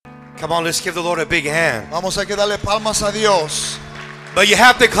Come on, let's give the Lord a big hand. Vamos a que darle palmas a Dios. But you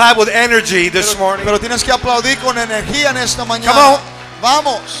have to clap with energy this morning. Pero tienes que aplaudir con energía en esta mañana. Come on.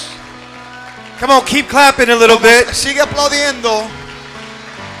 Vamos. Come on, keep clapping a little bit. Sigue aplaudiendo.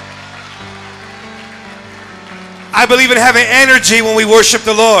 I believe in having energy when we worship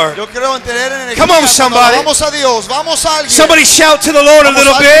the Lord. Yo creo en tener energía. Come on, somebody. Vamos a Dios, vamos a alguien. Somebody shout to the Lord a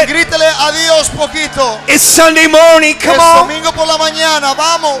little bit. Grítele a Dios poquito. It's Sunday morning. Come Es on. domingo por la mañana.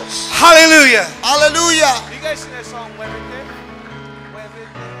 Vamos. Hallelujah. Aleluya. You guys sing that song,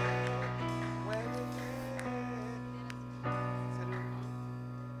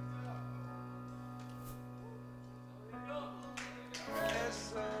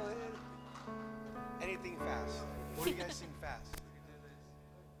 Anything fast. What do you guys sing fast?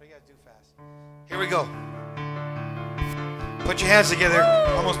 What do you guys do fast? Here we go. Put your hands together.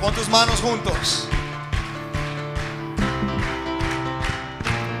 Vamos, pon tus manos juntos.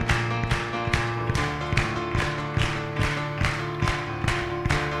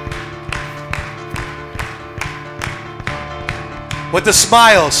 With a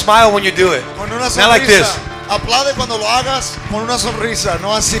smile. Smile when you do it. Con una sonrisa. Not like this. Aplaude cuando lo hagas con una sonrisa,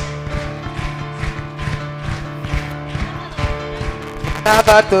 no así.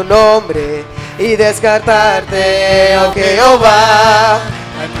 Alabar tu nombre y descartarte, oh Jehová.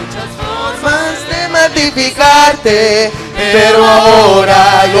 Hay muchas formas de magnificarte, pero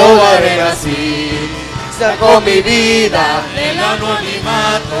ahora yo haré así. Saco mi vida del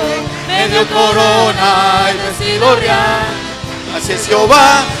anonimato, me dio corona y vestido real. Así es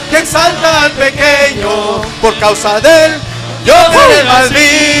Jehová que exalta al pequeño, por causa de él yo me haré más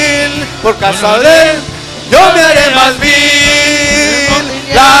vil, por causa de él yo me haré más vil.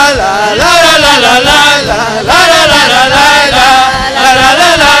 La la la la la la la la la la la la la la la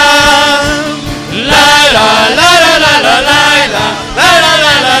la la. La la la la la la la la la la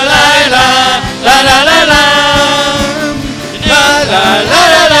la la la la la la la. La la la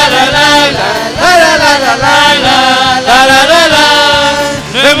la la la la la la la la la la la la.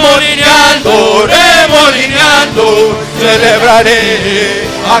 Remolineando, remolineando, celebraré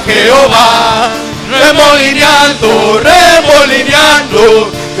a Jehová. Remolineando,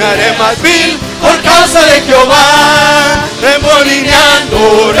 remolineando, me haré más vil por causa de Jehová.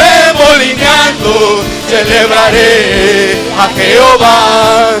 Remolineando, remolineando, celebraré a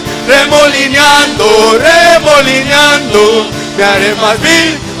Jehová. Remolineando, remolineando, me haré más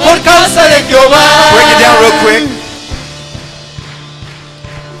vil por causa de Jehová. Break it down real quick.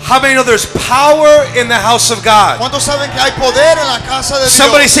 How many know there's power in the house of God? ¿Cuántos saben que hay poder en la casa de Dios?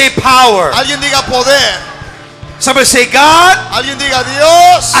 Somebody say power. Alguien diga poder. Somebody say God, Alguien diga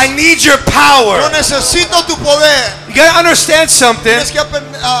Dios. I need your power. Yo necesito tu poder. You gotta understand something. Tienes que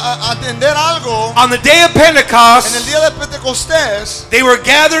atender algo. On the day of En el Pentecost, día de Pentecostés they were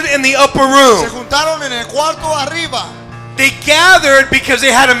gathered in the upper se room. juntaron en el cuarto arriba. They gathered because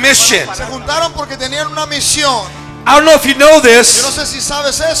they had a mission. Se juntaron porque tenían una misión. I don't know if you know Yo no this, sé si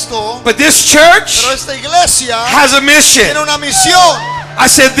sabes esto, but this church pero esta iglesia has a mission. tiene una misión. I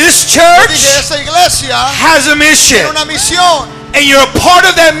said this Yo dije, church esta iglesia has a mission. tiene una misión. And you're a part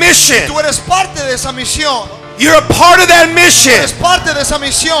of that mission. Tú eres parte de esa misión. You're a part of that Tú mission. eres parte de esa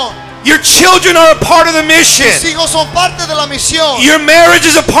misión. Your children are a part of the mission. Tus hijos son parte de la misión. Your marriage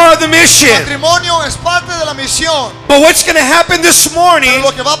is a part of the Tu mission. matrimonio es parte de la misión. But what's going to happen this morning Pero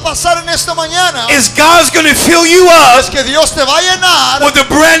lo que va a pasar en esta mañana is God's going to fill you up es que Dios te va a llenar with a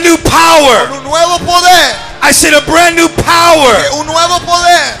brand new con power. un nuevo poder. I said a brand new power. Un nuevo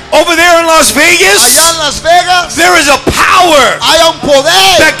poder. Over there in Las Allá Vegas, en Las Vegas there is a power hay un poder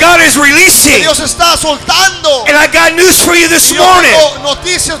that God is que releasing. Dios está soltando. And I got news for you this Y yo morning. tengo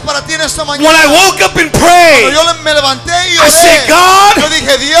noticias para ti en esta When mañana. I woke up and Cuando prayed, yo me levanté y I said, oré, God, yo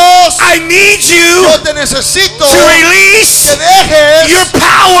dije, Dios, I need you yo te necesito to que release dejes your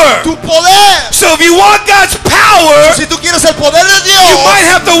power. tu poder. So if you want God's power, Si tú quieres el poder de Dios, you might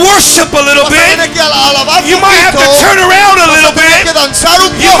have to worship a little vas a bit. tener que alabar You un might have to poquito, turn around a vas little a tener que bit. danzar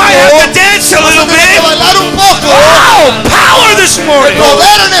un You might have to poco, dance a vas a little tener que bit. bailar un poco. Wow, power this morning.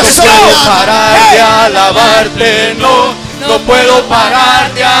 Poder en Let's esta go. mañana. parar de alabarte, no, no puedo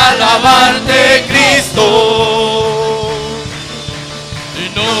parar de alabarte, Cristo.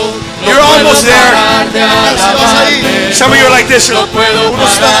 You're almost there. Alabarte, Some of you are like this. no puedo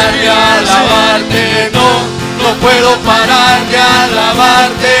parar de alabarte, no puedo parar de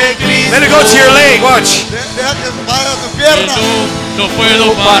alabarte, Cristo. Let it go to your leg. Watch. Deja que vaya tu pierna. No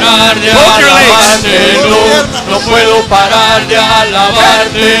puedo parar de Both your legs. alabarte, no puedo parar de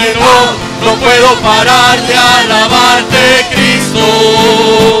alabarte, no puedo parar de alabarte, Cristo.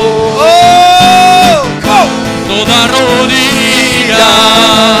 Oh, go. Toda rodilla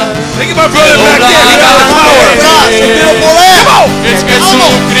at my brother back there. He got the power. Tiene poder. Es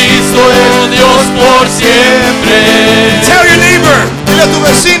Jesucristo el Dios por siempre. Tell your neighbor, Dile a tu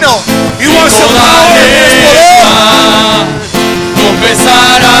vecino, you want some Toda power? lengua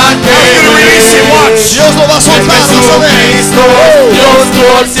confesará que I'm gonna release it. Watch. Dios lo va a soltar, vas a ver. Jesucristo Dios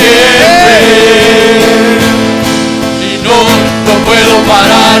por siempre. Y no puedo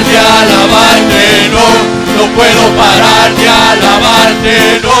parar de alabarte, no puedo parar de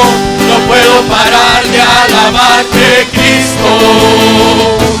alabarte, no puedo parar de alabarte, Cristo.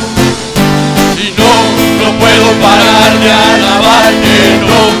 Y no puedo parar de alabarte,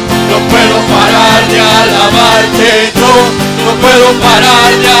 no puedo parar de alabarte, no puedo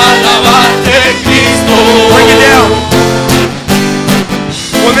parar de alabarte, Cristo. Break it down.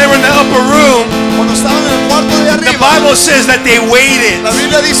 When they were in the upper room, Cuando estaban en el cuarto de the arriba, Bible says that they waited. la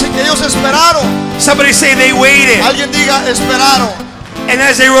Biblia dice que ellos esperaron. Somebody say they waited. Alguien diga esperaron. And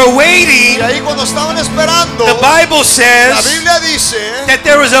as they were waiting, Y ahí cuando estaban esperando, the Bible la says Biblia dice that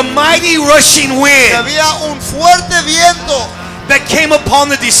there was a mighty rushing que wind había un fuerte viento that came upon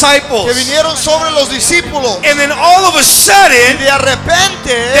the que disciples. vinieron sobre los discípulos. And then all of a Y sudden, de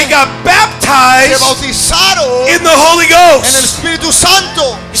repente they got se baptized bautizaron in the Holy en el Ghost. Espíritu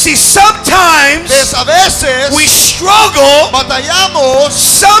Santo. You see, sometimes A veces we struggle, batallamos, a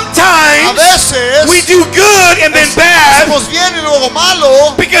sometimes veces we do good and then bad hacemos bien y luego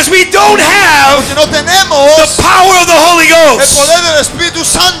malo, because we don't have porque no tenemos the power of the Holy el Ghost. poder del Espíritu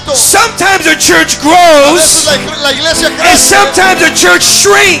Santo. Sometimes the church A veces grows la iglesia and crece sometimes the church y a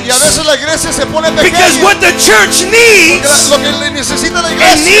shrinks veces la iglesia se pone because pequeña. what the church needs, Lo que necesita la it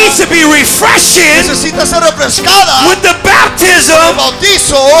iglesia needs to be refreshing necesita ser refrescada with the el baptism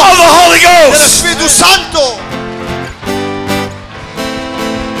bautizo of the Holy del Ghost. Espíritu Santo.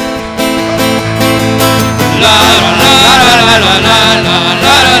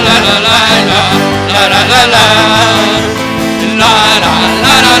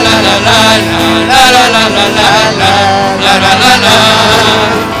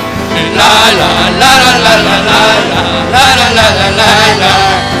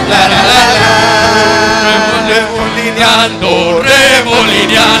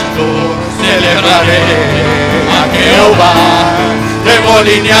 Remolineando, celebraré a Jehová.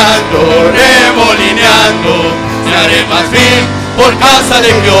 Remolineando, seré más fiel por casa de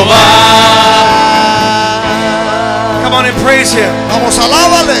Jehová. Come on and praise Him. Vamos,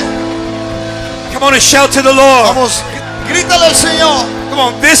 alábale. Come on and shout to the Lord. Vamos, grítale al Señor. Come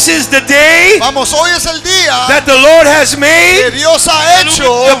on, this is the day Vamos, hoy es el día that the Lord has que made. Dios ha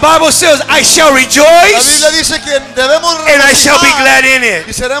hecho. The Bible says, I shall La rejoice Biblia dice que debemos and I shall be regocijar glad in it.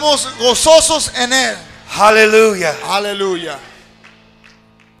 y seremos gozosos en él. Hallelujah. Aleluya.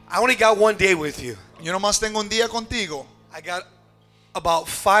 I only got one day with you. Yo nomás tengo un día contigo. I got about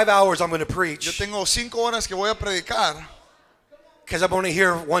 5 hours I'm going to Yo preach tengo 5 horas que voy a predicar because I'm only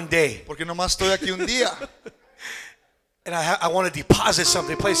here one day. porque nomás estoy aquí un día. And I want to deposit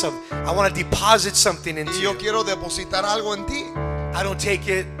something, I want to deposit something into Y yo you. quiero depositar algo en ti. I don't take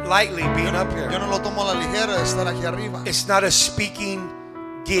it lightly being up Yo here. no lo tomo a la ligera de estar aquí arriba. It's not a speaking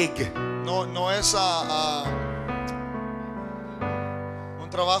gig. No es un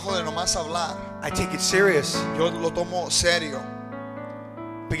trabajo de nomás hablar. I take it serious Yo lo tomo serio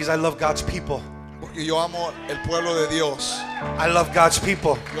because I love God's people. porque yo amo el pueblo de Dios. I love God's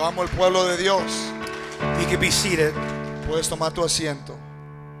people. Yo amo el pueblo de Dios. You can be seated. Puedes tomar tu asiento.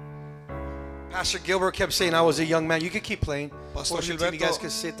 Pastor Gilbert kept saying I was a young man. You can keep playing. Pastor Worship team, you guys Gilberto- can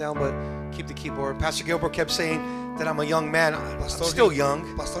sit down, but keep the keyboard. Pastor Gilbert kept saying that I'm a young man. I'm still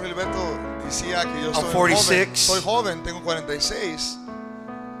young. Pastor Gilberto decía que yo I'm soy 46. joven. Soy joven, tengo 46.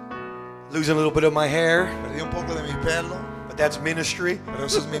 Losing a little bit of my hair, Perdí un poco de mi pelo, but that's ministry. pero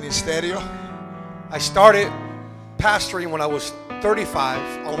eso es ministerio. I started pastoring when I was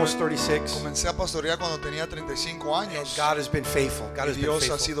 35, almost 36. Comencé a pastorear cuando tenía 35 And años. God has been faithful. God Y has been Dios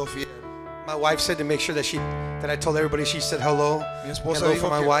ha faithful. sido fiel. My wife said to make sure that I told everybody, she said hello. Mi esposa Hello dijo for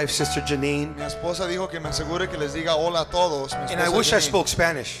my que- wife, Sister Janine. Mi esposa dijo que me asegure que les diga hola a todos. Mi And I esposa wish I Janine. spoke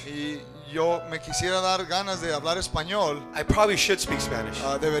Spanish. Y yo me quisiera dar ganas de hablar español. I probably should speak Spanish.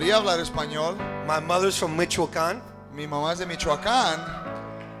 Debería hablar español. My mother's from Michoacán Mi mamá es de Michoacán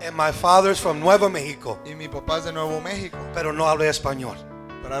and my father's from Nuevo Mexico, y mi papá es de Nuevo México. pero no hablo español.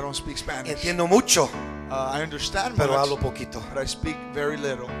 But I don't speak Spanish. Entiendo mucho, I understand pero much, hablo poquito. but I speak very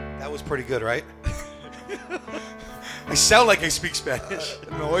little. That was pretty good, right? I sound like I speak Spanish.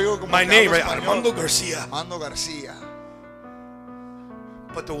 Me oigo como My que name, hablo right? español. Armando Garcia. Armando García.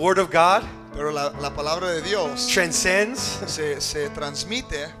 But the Word of God Pero la palabra de Dios transcends se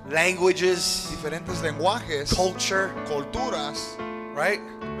transmite languages, diferentes lenguajes, culture, culturas, right?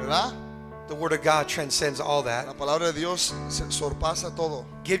 ¿verdad? The Word of God transcends all that. La palabra de Dios sorpasa todo.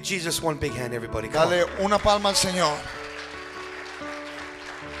 Give Jesus one big hand, everybody. Come Dale on. una palma al Señor.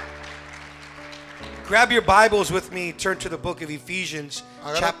 Grab your Bibles with me. Turn to the book of Ephesians,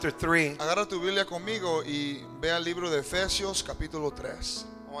 Agarra- chapter 3. Agarra tu Biblia conmigo y ve al libro de Efesios capítulo 3.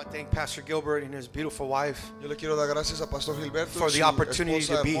 I want to thank Pastor Gilbert and his beautiful wife. Yo le quiero dar gracias a Pastor Gilberto For y the su opportunity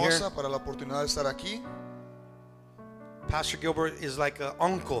esposa to be hermosa here. para la oportunidad de estar aquí. Pastor Gilbert is like an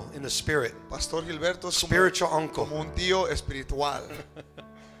uncle in the spirit, Pastor Gilberto es como, spiritual uncle. como un tío espiritual.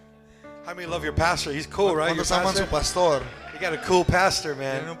 How many love your pastor? He's cool, right? Your ¿Cuántos aman su pastor? pastor? You got a cool pastor,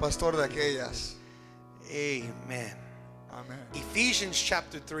 Tienen man. un pastor de aquellas. Amen. Amén. Ephesians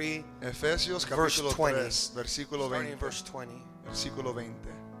chapter 3, Efesios Verse capítulo 20. 3, versículo starting in 20. verse 20. Versículo 20.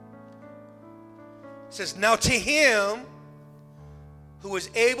 It says, "Now to him who is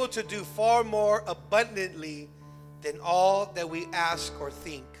able to do far more abundantly than all that we ask or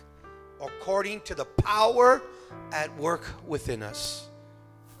think, according to the power at work within us."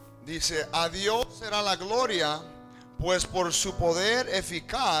 Dice, a Dios será la gloria, pues por su poder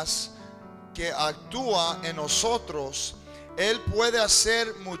eficaz que actúa en nosotros, Él puede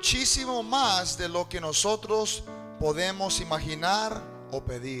hacer muchísimo más de lo que nosotros podemos imaginar o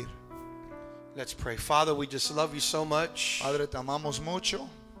pedir. Let's pray. Father, we just love you so much. Padre, te amamos mucho.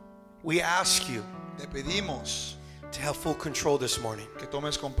 We ask you Te pedimos to have full control this morning. que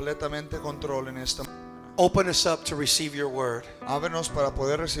tomes completamente control en esta. Open us up to receive your word. Ábrenos para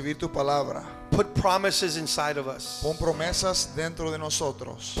poder recibir tu palabra. Put promises inside of us. Pon promesas dentro de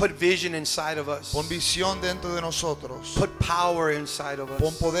nosotros. Put vision inside of us. Pon visión dentro de nosotros. Put power inside of Pon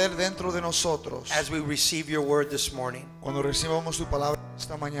us poder dentro de nosotros. as we receive your word this morning. Cuando recibamos tu palabra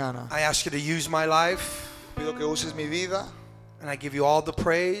esta mañana, I ask you to use my life, pido que uses mi vida. and I give you all the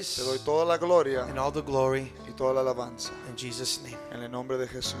praise Te doy toda la gloria and all the glory y toda la alabanza. in Jesus' name. En el nombre de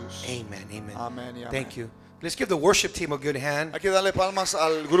Jesús. Amen. Amen. Amén y amén. Thank you. Let's give the worship team a good hand. Hay que darle palmas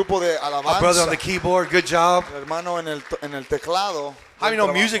al grupo de Our brother alabanza. on the keyboard, good job. El hermano en el teclado. How many Buen know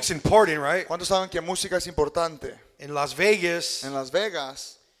trabajo. music's important, right? ¿Cuántos saben que música es importante? In Las Vegas, En Las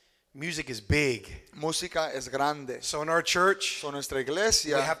Vegas, music is big. música es grande. So in our church, So, nuestra we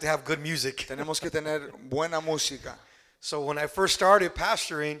iglesia have to have good music. tenemos que tener buena música. So when I first started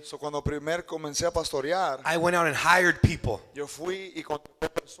pastoring, So, cuando primero comencé a pastorear, I went out and hired people. yo fui y contraté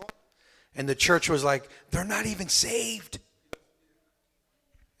personas. And the church was like, they're not even saved.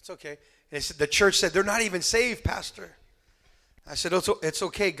 It's okay. And they said, the church said, they're not even saved, Pastor. I said, it's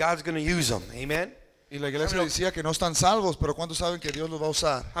okay. God's going to use them. Amen. Y la iglesia decía que no están salvos, pero ¿cuántos saben que Dios los va a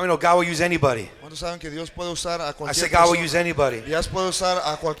usar? How many know God will use anybody? ¿Cuántos saben que Dios puede usar a I cualquier said, God will persona? use anybody. Dios puede usar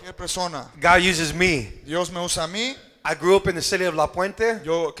a cualquier persona. God uses me. Dios me usa a mí. I grew up in the city of La Puente,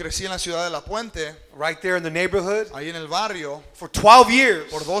 Yo crecí en la ciudad de La Puente, right there in the neighborhood. ahí en el barrio, For 12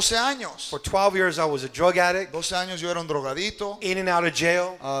 years. por 12 años. For 12 years, I was a drug addict, 12 años yo era un drogadito, in and out of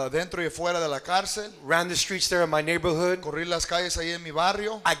jail. dentro y fuera de la cárcel. Ran the streets there in my neighborhood. Corrí las calles ahí en mi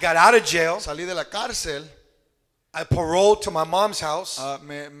barrio. I got out of jail. Salí de la cárcel. I paroled to my mom's house.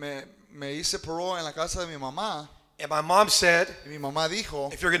 Me hice parole en la casa de mi mamá. And my mom said, Y mi mamá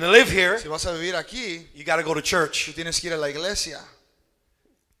dijo, if you're going to live here, si vas a vivir aquí, you got to go to tú church. tienes que ir a la iglesia.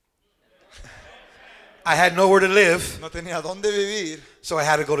 I had nowhere to live, No tenía dónde vivir, so I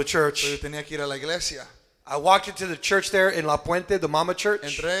had to go to pero yo church. tenía que ir a la iglesia. I walked into the church there in La Puente, the Mama Church.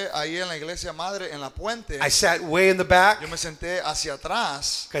 Entré ahí en la iglesia madre en La Puente. I sat way in the back Yo me senté hacia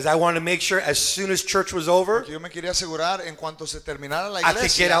atrás. because I wanted to make sure as soon as church was over, Yo me quería asegurar en cuanto se terminara la I could get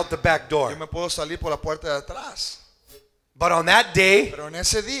iglesia, out the back yo door. me puedo salir por la puerta de atrás. But on that day, Pero en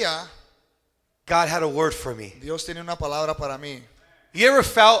ese día, God had a word for me. Dios tiene una palabra para mí. You ever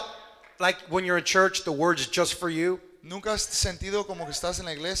felt like when you're in church, the word's just for you? ¿Nunca has sentido como que estás en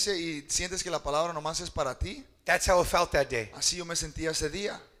la iglesia y sientes que la palabra nomás es para ti? That's how it felt that day. Así yo me sentía ese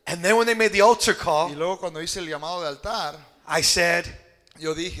día. And then when they made the altar Y call, luego cuando hice el llamado de altar, I said,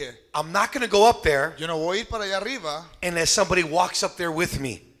 yo dije, I'm not going to go up there yo no voy a ir para allá arriba unless somebody walks up there with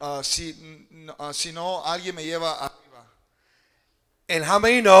me. si no alguien me lleva arriba. And how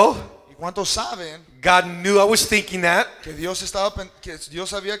many know ¿Y cuántos saben God knew I was thinking that? que Dios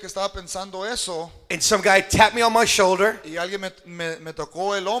sabía que estaba pensando eso? And some guy tapped me on my shoulder, Y alguien me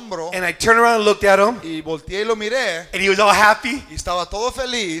tocó el hombro and I turned around and looked at him, y volteé y lo miré and he was all happy, y estaba todo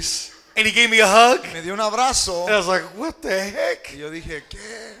feliz. and he gave me a hug. Me dio un abrazo And I was like, what the heck? y yo dije,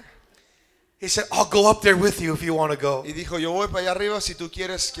 ¿qué? He said, I'll go up there with you if you want to go. Y dijo, yo voy para allá arriba si tú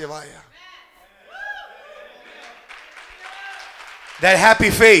quieres que vaya. That happy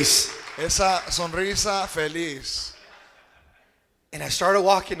face. Esa sonrisa feliz. And I started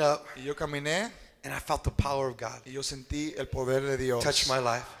walking up, Y yo caminé And I felt the power of God y yo sentí el poder de Dios touch my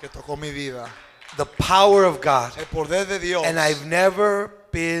life. que tocó mi vida. The power of God. El poder de Dios. And I've never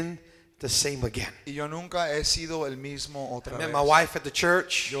been the same again. Y yo nunca he sido el mismo otra I met vez. my wife at the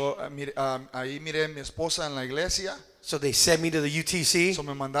church. Yo ahí miré a mi esposa en la iglesia. So they sent me to the UTC. So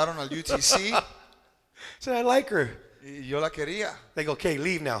me mandaron al UTC So I like her. y yo la quería. They go, okay,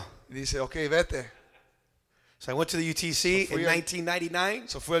 leave now. Y dice, ok, vete. So I went to the UTC So in fui 1999.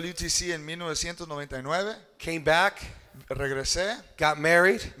 So fue al UTC en 1999. Came back, Regresé, got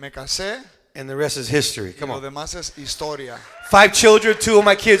married, me casé. and the rest is history. Come Lo on. demás es historia. 5 children, 2 of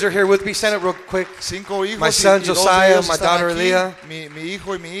my kids are here with me. Stand up real quick. 5 hijos. My son y dos de Josiah, ellos my están daughter aquí. Leah. Mi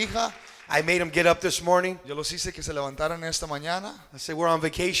hijo y mi hija. I made them get up this morning. Yo los hice que se levantaran esta mañana. I said, we're on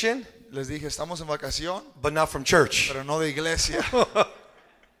vacation, Les dije, estamos en vacación, but not from church. pero no de iglesia.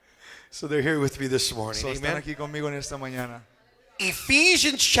 So they're here with me this morning. So, están Amen. aquí conmigo en esta mañana.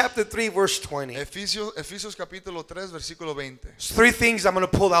 Ephesians chapter 3, verse 20. Efesios capítulo 3, versículo 20. There's 3 things I'm going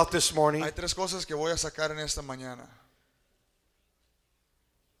to pull out this morning. Hay 3 cosas que voy a sacar en esta mañana.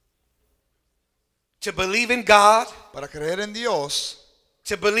 To believe in God, Para creer en Dios,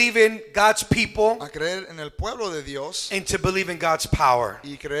 to believe in God's people, a creer en el pueblo de Dios and to believe in God's power.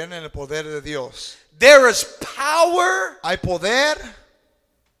 y creer en el poder de Dios. There is power Hay poder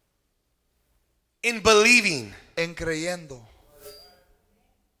in believing. en creyendo.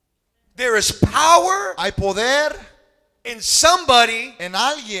 There is power Hay poder in somebody en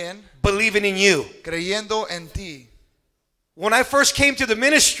alguien believing in you. creyendo en ti. When I first came to the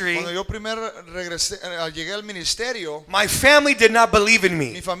ministry, Cuando yo primero llegué al ministerio, my family did not believe in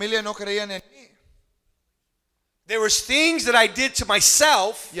mi me. familia no creía en mí. There was things that I did to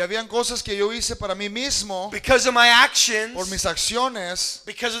myself Y habían cosas que yo hice para mí mismo, because of my por actions, mis acciones,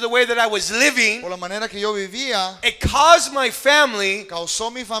 because of the way that I was living. por la manera que yo vivía, It caused my family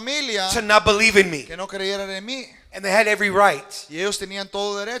causó mi familia to not believe in me. que no creyeran en mí. And they had every right. Y ellos tenían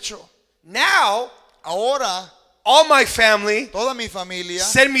todo derecho. Now, Ahora, all my family toda mi familia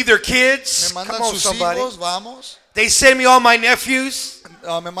send me their kids. me Come mandan on, sus somebody. hijos, vamos. They send me all my nephews.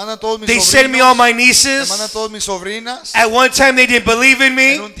 Me mandan todos mis They sobrinos. send me all my Me nieces. mandan todos mis sobrinas. At one time they didn't believe in En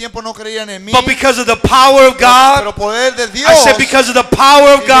me, un tiempo no creían en mí. but because of the power of God, Pero poder de Dios. I said because of the power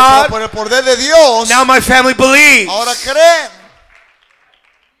of y God, por el poder de Dios. now my family believes. Ahora creen.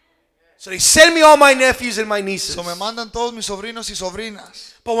 So they send me all my nephews and my nieces. So me mandan todos mis sobrinos y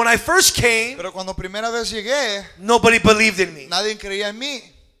sobrinas. But when I first came, Pero cuando primera vez llegué, nobody believed in me. nadie creía en mí.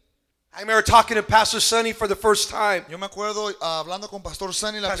 I remember talking to Pastor Sonny for the first time. Yo me acuerdo hablando con Pastor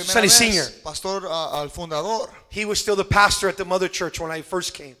Sunny la Pastor primera Sonny vez. Senior. Pastor al fundador. He was still the pastor at the mother church when I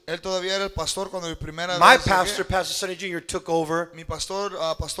first came. Él todavía era el pastor cuando yo primera My vez pastor, llegué. Pastor Sonny Jr., took over Mi pastor,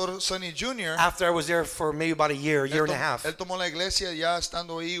 Pastor Sunny Jr. after I was there for maybe about a year and a half. Él tomó la iglesia ya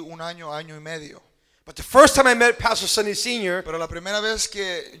estando ahí un año, año y medio. But the first time I met Pastor Sonny Sr., Pero la primera vez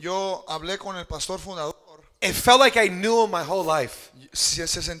que yo hablé con el pastor fundador, it felt like I knew him my whole life. se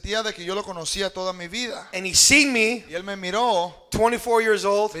sentía de que yo lo conocía toda mi vida. And he seen me, Y él me miró, 24 years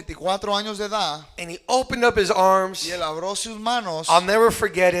old, 24 años de edad, and he opened up his arms. y él abrió sus manos. I'll never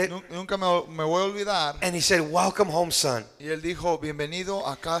forget it. Nunca me voy a olvidar. And he said, welcome home, son. Y él dijo, bienvenido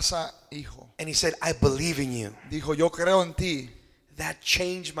a casa, hijo. And he said, I believe in you. Dijo, yo creo en ti. That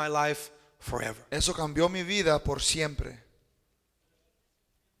changed my life forever. Eso cambió mi vida por siempre.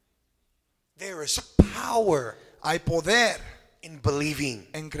 There is power Hay poder in believing.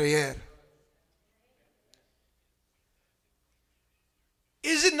 en creer.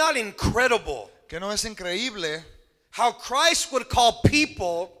 Is it not incredible Que no es increíble how Christ would call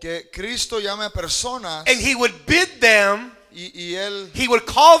people que Cristo llame a personas and he would bid them, y él he would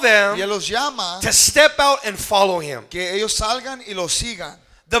call them y él los llama to step out and follow him. que ellos salgan y los sigan.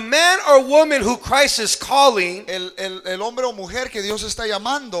 The man or woman who Christ is calling, El hombre o mujer que Dios está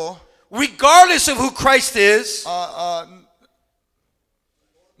llamando, regardless of who Christ is,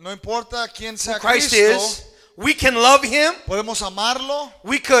 no importa quién sea Christ Cristo, is, we can love him. podemos amarlo,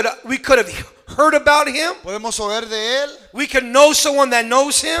 We could have heard about him. podemos oír de él, We could know someone that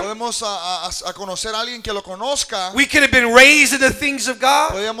knows him. podemos a conocer a alguien que lo conozca, We could have been raised in the things of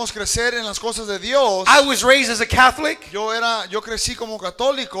God. podemos crecer en las cosas de Dios. I was raised as a Catholic. Yo crecí como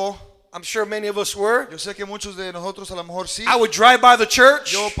católico. I'm sure many of us were. Yo sé que muchos de nosotros a lo mejor sí. I would drive by the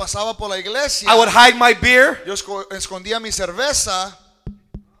church. Yo pasaba por la iglesia. I would hide my beer, Yo escondía mi cerveza,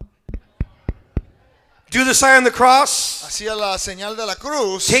 do the sign of the cross, hacía la señal de la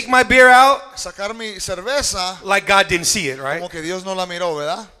cruz, take my beer out sacar mi cerveza, like God didn't see it, como right? que Dios no la miró,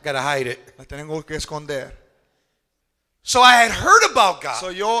 ¿verdad? Gotta hide it. La tengo que esconder. So I had heard about God. So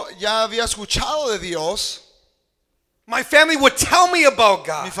yo ya había escuchado de Dios. My family would tell me about Mi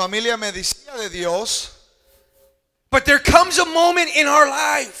God. familia me decía de Dios. But there comes a moment in our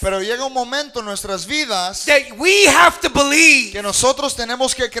life Pero llega un momento en nuestras vidas that we have to believe que nosotros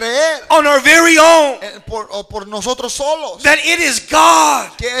tenemos que creer on our very own por nosotros solos. that it is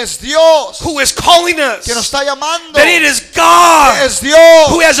God Que es Dios who is calling us. que nos está llamando. That it is Que God es Dios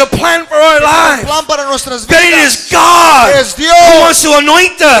who has a plan for our que tiene un lives. plan para nuestras That it vidas. is God Que es Dios who wants to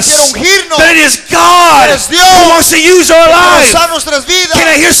anoint us. quiere ungirnos. That it is God Que es Dios who wants to use our para lives. usar nuestras vidas. Can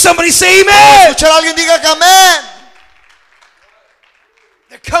I hear somebody say amen? Escuchar a alguien diga que amén.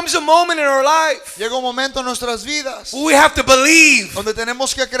 There comes a moment in our life Llega un momento en nuestras vidas where we have to believe donde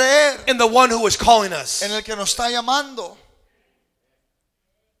tenemos que creer in the one who is calling us en el que nos está llamando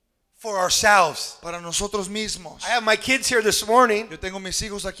for ourselves. para nosotros mismos. I have my kids here this morning, Yo tengo mis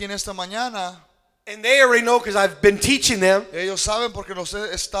hijos aquí en esta mañana. and they already know because I've been teaching them Ellos saben porque los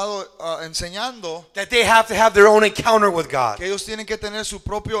he estado enseñando that they have to have their own encounter with God. que ellos tienen que tener su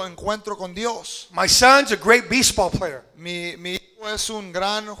propio encuentro con Dios. My son's a great baseball player. Mi hijo es un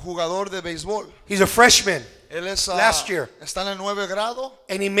gran jugador de béisbol. He's a freshman, Él es Last year. está en el 9 grado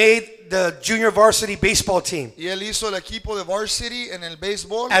and he made the junior varsity baseball team y él hizo el equipo de varsity en el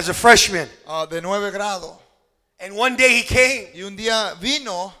béisbol as a freshman. de 9 grado. And one day he came Y un día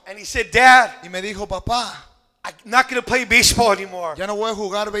vino and he said, Dad, y me dijo, papá, I'm not going to play baseball anymore. ya no voy a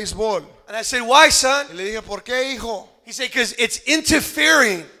jugar béisbol. And I said, why, son? Y le dije, ¿por qué, hijo? He said, because it's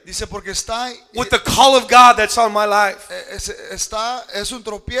interfering Dice, porque está with the call of God that's on my life. es un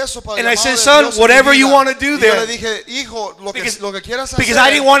tropiezo para el And I llamado said, de son, Dios en mi whatever you vida. want to do Y yo there. le dije, hijo, lo que quieras Because I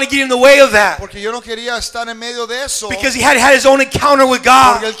hacer, didn't want to get in the way of that. porque yo no quería estar en medio de eso, Because he had had his own encounter with porque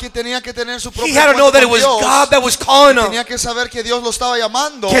God. él tenía que tener su propio He had to know encuentro that it con was Dios. God that was calling him. Tenía que saber que Dios lo estaba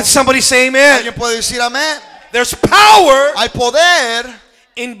llamando. Can somebody say amen? Alguien puede decir amén. There's power Hay poder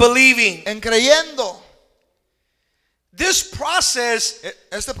in believing. en creyendo. This process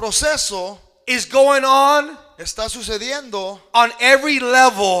Este proceso is going on está sucediendo every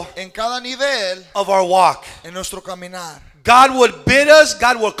level en cada nivel of our walk. en nuestro caminar. God would bid us,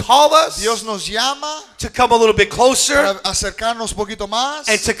 God will call us Dios nos llama to come a little bit closer para acercarnos un poquito más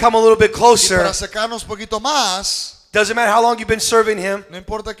and to come a little bit y para closer. acercarnos un poquito más. Doesn't matter how long you've been serving Him. No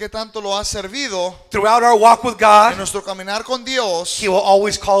importa qué tanto lo has servido Throughout our walk with en God, nuestro caminar con Dios, He will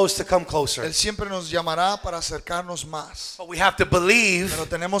always call us to come closer. Él siempre nos llamará para acercarnos más. But we have to believe Pero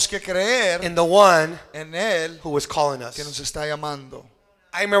tenemos que creer in the one en Él who is calling que us. nos está llamando.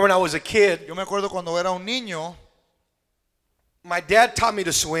 I remember when I was a kid, Yo me acuerdo cuando era un niño, my dad taught me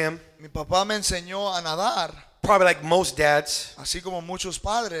to swim, mi papá me enseñó a nadar, probably like most dads. así como muchos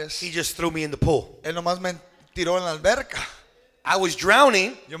padres. He just threw me in the pool. Él nomás me tiró en la alberca. I was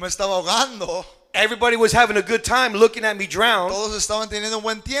drowning. Yo me estaba ahogando. Everybody was having a good time looking at me drown. Todos estaban teniendo un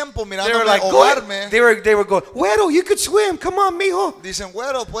buen tiempo They were mirándome like, ahogarme. they were going, Güero, you could swim. Come on, mijo. Dicen,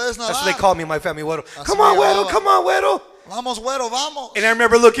 güero, puedes That's what they nadar. call me in my family, Güero. Así Come me on, Güero. llamaban. Come on, Güero. Vamos, güero, vamos. And I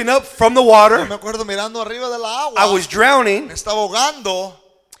remember looking up from the Yo water. me acuerdo mirando arriba de la agua. I was drowning, Me estaba ahogando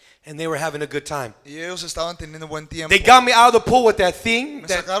and they were having a good time. y ellos estaban teniendo buen tiempo. They got me out of the pool with that thing Me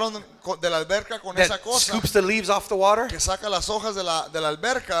that, sacaron de la alberca con esa that cosa scoops the leaves off the water. que saca las hojas de la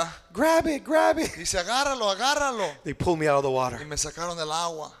alberca. Grab it, grab it. Dice, agárralo, agárralo. They pulled me out of the Y water. me sacaron del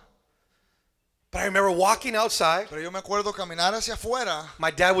agua. But I remember walking outside. Pero yo me acuerdo caminar hacia afuera.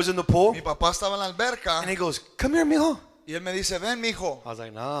 My dad was in the pool, Mi papá estaba en la alberca and he goes, "Come here, mijo." y él me dice, ven, mijo. I was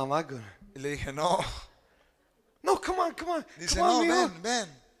like, "No, I'm not good." Y le dije, no. No, come on, come on. Dice, Come on, no, mijo. ven, ven.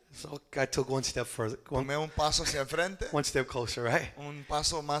 So I took one step further, Tomé un paso hacia el frente, one step closer, right? un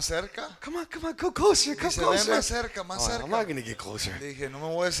paso más cerca. Come on, go closer, come Dice, ven closer. más cerca, más Oh, I'm cerca. not gonna get closer. Le dije, no me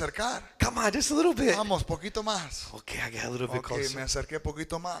voy a acercar. Come on, just a little bit. Vamos, poquito más. Okay, I got a little bit Ok, closer, me acerqué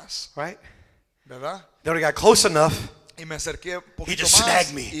poquito más, right? ¿verdad? Then I got close enough, Y me acerqué poquito just más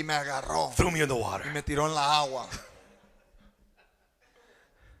snagged me. y me agarró threw me in the y water. me tiró en la agua.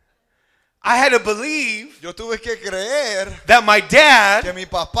 I had to believe Yo tuve que creer that my que dad mi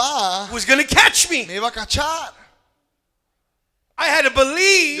papá was gonna catch me. me iba a cachar. I had to Yo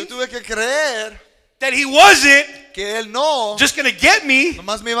believe tuve que creer that he wasn't que él no just gonna get me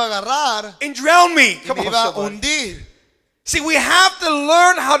nomás me iba a agarrar and drown me. y Come me on, iba a somebody. hundir. See, we have to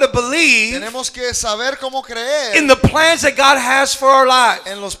learn how to believe Tenemos que saber cómo creer in the plans that God has for our lives.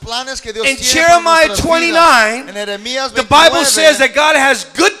 en los planes que Dios In tiene Jeremiah para nuestras 29, vidas. En Jeremías The 29, Bible says that God has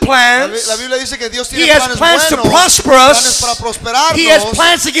good la plans. Biblia dice que Dios He tiene has planes plans to buenos, prosper planes us. para prosperarnos, He has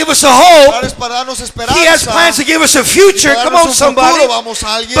plans to give us a hope. planes para darnos esperanza, He has plans to give us a future. para Come darnos on, un somebody. futuro. Vamos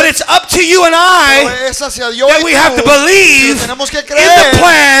a alguien, But it's up to you and pero I es hacia Dios that y we tú, have to believe que tenemos que in creer the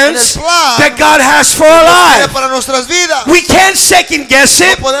plans en el plan that God has for our que Dios tiene lives. para nuestras vidas. We can't second guess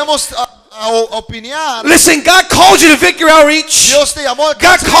No it. podemos opinar. Listen, God called you to Victory Outreach. Dios te llamó al God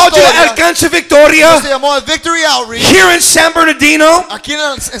Alcance called you to Victoria. Alcance Dios Victoria te llamó al Victory Outreach. here in San Bernardino. Aquí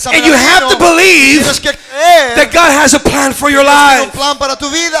en San And you have to Bernardino. believe Tienes que creer that God has a plan for your que Dios tiene un life. plan para tu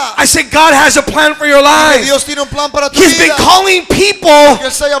vida. I said, God has a plan for your Que life. Dios tiene un plan para tu He's been vida. calling people Que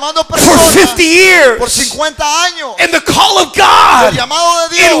Él está llamando for personas 50 por years. 50 años. And the call of El God, llamado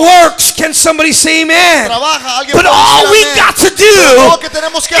de it Dios works. Can somebody say amen? trabaja. Alguien But puede all decir we amén. got to Pero todo lo do que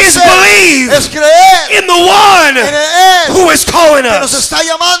tenemos que is hacer believe es creer in the one en Él who is calling que nos us. está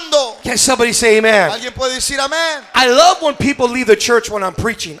llamando. Can somebody say amen? Alguien puede decir amén. I love when people leave the church when I'm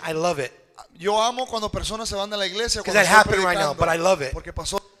preaching. I love it. Yo amo cuando personas se van de la iglesia Because cuando that estoy happened right now, predicando, but I love it. porque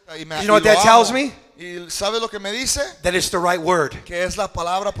pasó y me You know what y lo that amo. tells me? Y ¿sabe lo que me dice? That it's the right word. Que es la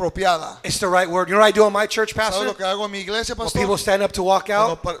palabra apropiada. It's the right word. You know what I do in my church, ¿Sabe Pastor? lo que hago en mi iglesia, When pastor? people stand up to walk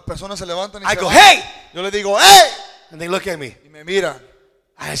Cuando out, personas se levantan y I se go, van, hey! yo le digo, ¡hey! And they look at me. Y me miran.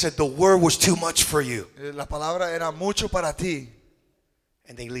 I said, the word was too much for you. La palabra era mucho para ti.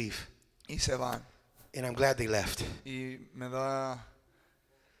 And they leave. Y se van. And I'm glad they left. Y me da...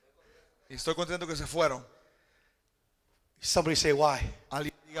 Y estoy contento que se fueron. Somebody say why.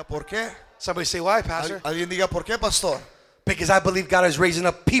 Alguien diga por qué. Somebody say why, Pastor. Alguien diga por qué, pastor. Because I believe God is raising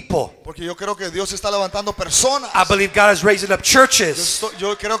up people. Porque yo creo que Dios está levantando personas. I believe God is raising up churches.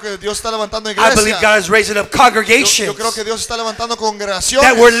 Yo creo que Dios está levantando I believe iglesias. God is raising up Yo congregations. creo que Dios está levantando congregaciones.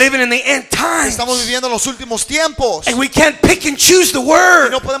 That we're living in the end times. Estamos viviendo los últimos tiempos. And we can't pick and choose the Y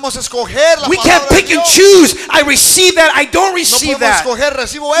word. no podemos escoger la We can't palabra de pick and Dios. choose. I receive that. I don't No receive podemos that. escoger,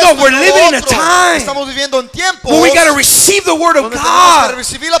 recibo No, esto, we're no living in a otro. time Estamos viviendo en tiempos But we got to receive the word of donde tenemos que God.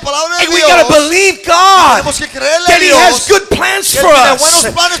 recibir la palabra de And we Dios. got to believe God Tenemos que creerle a that He Dios. has good plans que for tiene us. buenos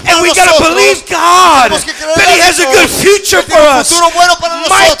planes para And we got to nosotros. believe God Tenemos que creerle that He a has a Dios good future que for tiene un us. futuro bueno para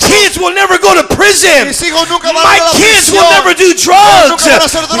My nosotros. kids will never go to prison. Mis hijos nunca van My a la kids prisión. will never do drugs. Nunca van a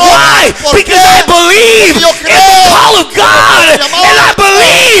hacer drogas. Why? ¿Por Because qué? I believe Porque yo in the creo call of God. en el llamado And I de Dios.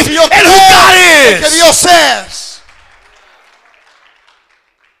 believe Y yo in who creo God que is. Dios es.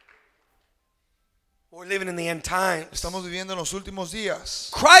 We're living in the end times. Estamos viviendo en los últimos días.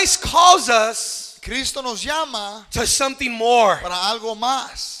 Christ calls us Cristo nos llama to something more. para algo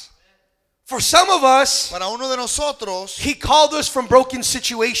más. For some of us, Para uno de nosotros, He called us from broken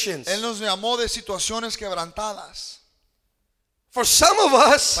situations. Él nos llamó de situaciones quebrantadas. For some of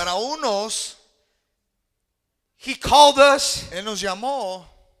us, Para unos, He called us Él nos llamó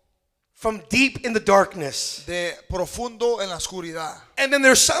from deep in the darkness. de profundo en la oscuridad. And then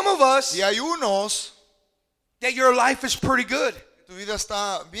there's some of us Y hay unos that your life is pretty good. que tu vida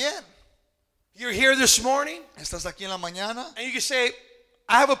está bien. You're here this morning Estás aquí en la mañana and you can say,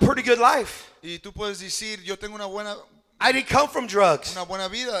 I have a pretty good life. y tú puedes decir, yo tengo una buena I didn't come from drugs.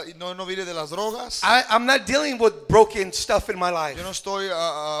 vida y no vine de las drogas. I'm not dealing with broken stuff in my life. Yo no estoy,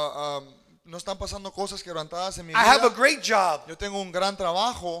 no están pasando cosas quebrantadas en mi I have a vida. great job. Yo tengo un gran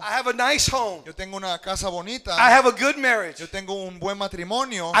trabajo. I have a nice home. Yo tengo una casa bonita. I have a good marriage. Yo tengo un buen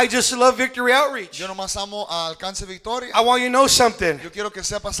matrimonio. I just love Victory Outreach. Yo nomás amo a Alcance Victoria. I want you to know something. Yo quiero que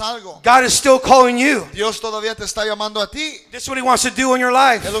sepas algo. God is still calling you. Dios todavía te está llamando a ti. This is what He wants to do in your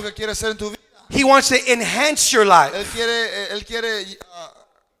Es life. lo que quiere hacer en tu vida. He wants to enhance your life. Él quiere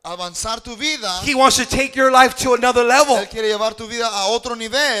avanzar tu vida. He wants to take your life to another level. Él quiere llevar tu vida a otro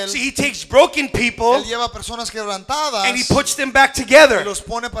nivel. See, He takes broken people Él lleva personas quebrantadas and He puts them back y together. los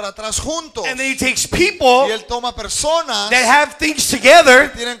pone para atrás juntos. And then He takes people Y él toma personas that have things together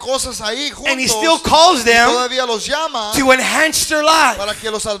que tienen cosas ahí juntos and He still calls y them todavía los llama to enhance their life. para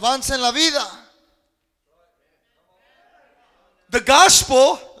que los avance en la vida. The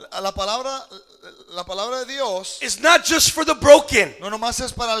gospel La palabra de Dios is not just for the broken, no nomás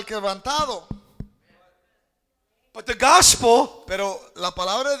es para el quebrantado, but the gospel pero la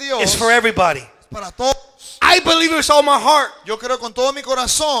palabra de Dios is for everybody. es para todos. I believe with all my heart Yo creo con todo mi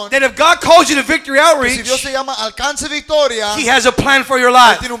corazón that if God calls you to Victory que si Outreach, Dios te llama Alcance Victoria, He has a plan for your Él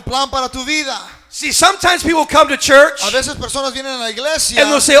life. tiene un plan para tu vida. See, sometimes people come to church A veces personas vienen a la iglesia and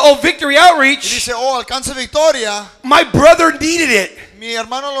they'll say, oh, Victory y Outreach, dice, oh, Alcance Victoria, my brother needed it. mi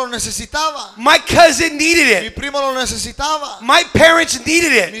hermano lo necesitaba, My cousin needed mi it. primo lo necesitaba, My parents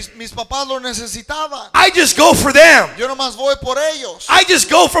needed it. mis papás lo necesitaban. I just go for them. Yo nomás voy por ellos. I just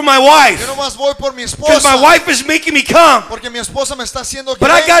go for my Yo wife nomás voy por mi because my esposa. wife is making me come. Porque mi esposa me está haciendo que But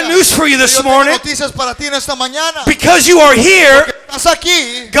I got venga. news for you Pero this yo tengo morning. noticias para ti en esta mañana. Because you are here, Estás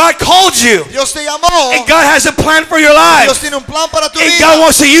aquí. God called you. Dios te llamó. And God has a plan for your Dios life. tiene un plan para tu And vida. God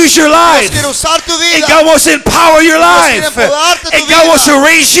wants to use your Dios life. quiere usar tu And vida. God wants to empower your quiere life. empoderarte tu And God vida. wants to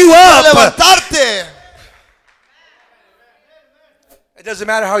raise you Para up. levantarte. It doesn't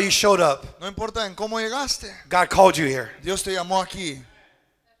matter how you showed up. No importa en cómo llegaste. God called you here. Dios te llamó aquí.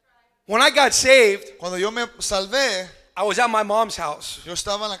 When I got saved, Cuando yo me salvé, I was at my mom's house. yo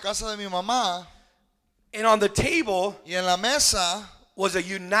estaba en la casa de mi mamá And on the table y en la mesa was a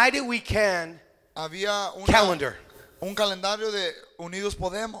United We Can había calendar. un calendario de Unidos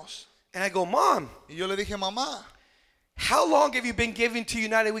Podemos. And I go, Mom, Y yo le dije, mamá, how long have you been giving to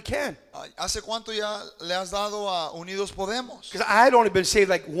United We Can? ¿hace cuánto ya le has dado a Unidos Podemos? Because I had only been saved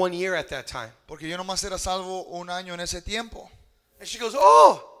like 1 year at that time. Porque yo nomás era salvo un año en ese tiempo. And she goes,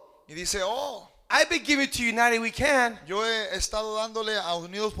 oh, Y dice, oh, I've been giving to United We Can yo he estado dándole a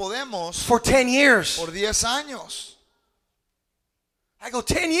Unidos Podemos for 10 years. por 10 años. I go,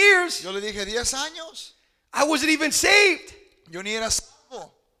 10 years? Yo le dije, 10 años. I wasn't even saved. Yo ni era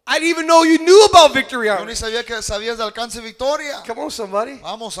salvo. I didn't even know you knew about Victory Yo Hour. ni sabía que sabías de Alcance Victoria. Come on, somebody.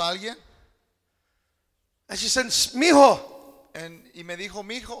 Vamos, alguien. And she said, mijo. Y me dijo,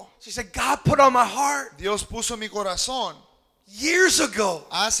 mijo, She said, God put on my heart Dios puso en mi corazón years ago.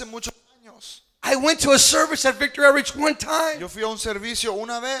 hace muchos años. I went to a service at Victory Outreach one time. Yo fui a un servicio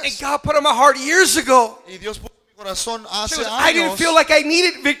una And vez God put on my heart years ago. y Dios puso en mi corazón She hace goes, I didn't años. feel like I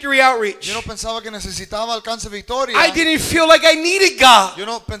needed Victory Outreach. Yo no pensaba que necesitaba Alcance Victoria. I didn't feel like I needed God. Yo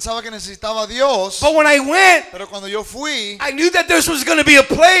no pensaba que necesitaba a Dios. But when I went, Pero cuando yo fui, I knew that this was going to be a yo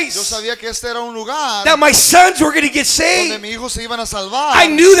place sabía que este era un lugar that my sons were going to get donde saved. mis hijos se iban a salvar. I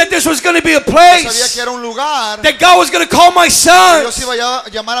knew that this was going to be a Yo sabía place que era un lugar que that God was going to call my Dios sons iba a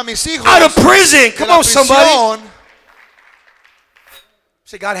llamar a mis hijos out of prison. de Come la on, somebody. prisión.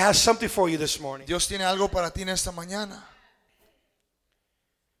 Say, God has something for you this morning. Dios tiene algo para ti en esta mañana.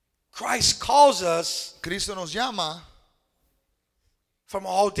 Christ calls us Cristo nos llama from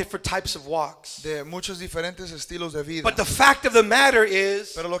all different types of walks. de muchos diferentes estilos de vida. But the fact of the matter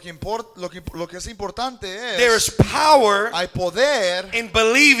is, Pero lo que es importante there es is power hay poder in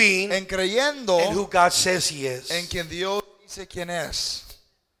believing en creyendo in who God says He is. en quien Dios dice quién es.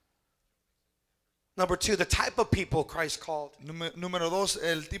 Number two, the type of people Christ called. Número dos,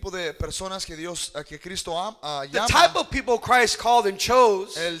 el tipo de personas que Cristo The llama. type of people Christ called and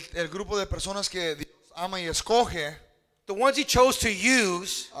chose, El grupo de personas que Dios ama y escoge, the ones He chose to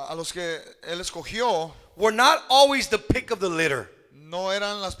use, a los que Él escogió, were not always the pick of the litter, no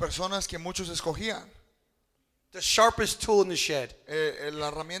eran las personas que muchos escogían. the sharpest tool in the shed,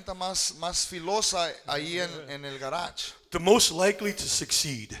 La herramienta más filosa ahí en el garage. the most likely to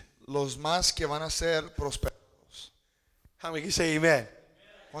succeed. Los más que van a ser prosperados. How many can say amen?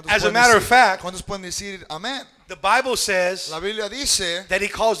 ¿Cuántos As a pueden matter of decir- fact, ¿Cuántos pueden decir amén? the Bible says La Biblia dice that He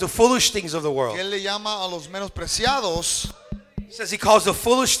calls the foolish things of the que world. Él le llama a los menospreciados. It says He calls the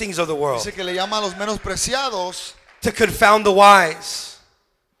foolish things of the world Dice que le llama a los menospreciados to confound the wise.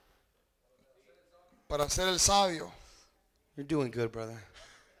 para ser el sabio. You're doing good, brother.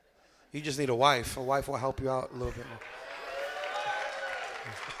 You just need a wife. A wife will help you out a little bit more.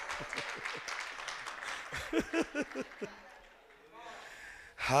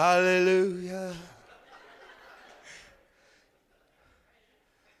 Hallelujah.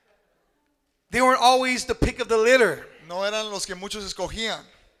 They weren't always the pick of the litter. No eran los que muchos escogían.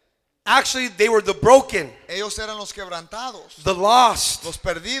 Actually, they were the broken, Ellos eran los quebrantados, the lost, los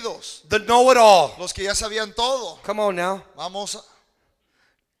perdidos, the know-it-all. los que ya sabían todo. Come on now. Vamos,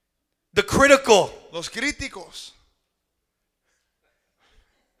 The critical. los críticos.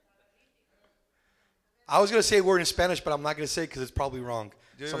 I was going to say a word in Spanish, but I'm not going to say it because it's probably wrong.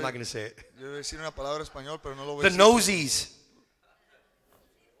 So I'm not going to say it. Yo iba a decir una palabra en español, pero no lo voy The a decir. nosies.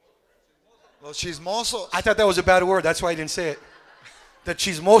 Los chismosos. I thought that was a bad word. That's why I didn't say it. The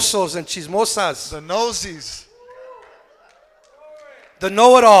chismosos and chismosas. The nosies. The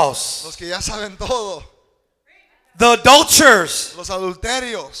know-it-alls. Los que ya saben todo. The adulterers. Los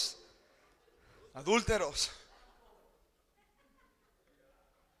adulterios. Adúlteros.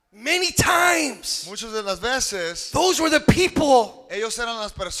 Many times, Muchas de las veces, those were the people ellos eran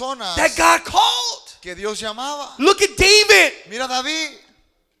las personas that God called. que Dios llamaba. Look at David. Mira David.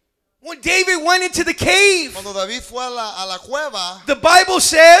 When David went into the cave, Cuando David fue a la cueva, the Bible la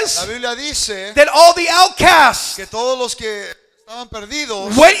says Biblia dice that all the outcasts que todos los que estaban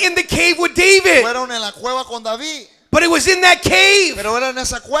perdidos went in the cave with David. fueron en la cueva con David. But it was in that cave Pero era en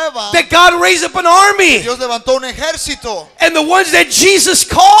esa cueva that God raised up an army. Dios levantó un ejército. And the ones that Jesus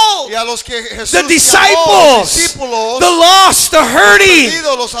called, Y a los que Jesús the llamó, disciples, los discípulos, the lost, the hurting,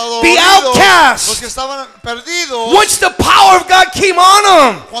 perdidos, los the adoloridos, outcasts. los que estaban perdidos, once the power of God came on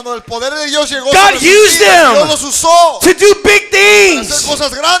them cuando el poder de Dios llegó God sobre sus used vidas, them Dios los usó to do big para hacer things.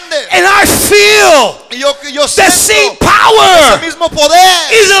 cosas grandes. And I feel Y yo the same siento power ese mismo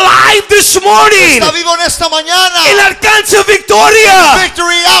poder is alive this morning está vivo en esta mañana. in Alcance Victoria.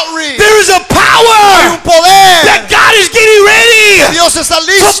 Victory Outreach. There is a Hay power un poder. that God is getting ready Dios está to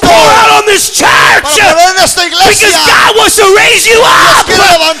listo pour out raise you up quiere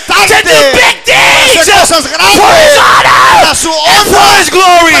levantarte to do big para things hacer cosas for grandes His honor para su and for honra, His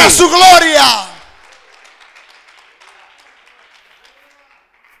glory. para su gloria.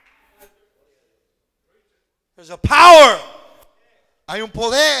 There's a power Hay un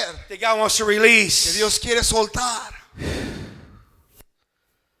poder that God wants to que release. Dios quiere soltar.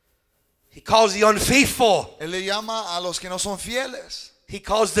 He calls the unfaithful. Él le llama a los que no son fieles. He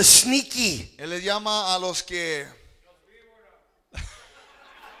calls the sneaky. Él le llama a los que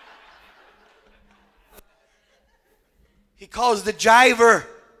He calls the jiver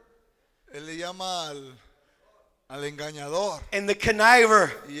él le llama al engañador and the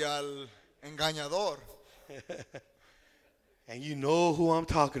conniver. y al engañador. And you know who I'm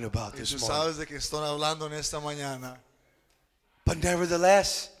talking about Y this tú morning. sabes de qué estoy hablando en esta mañana. But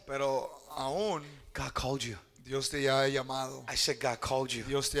nevertheless, Pero aún God called you. Dios te ha llamado. I said God called you.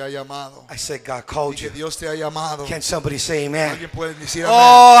 Dios te ha llamado. I said God called Que you. Dios te ha llamado. Can somebody say amen? Alguien puede decir amén.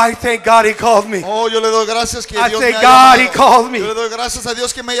 Oh, I thank God He called me. Oh, yo le doy gracias que I Dios me thank ha God llamado. He called me. Yo le doy gracias a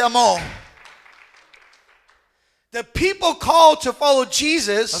Dios que me llamó. The people called to follow Las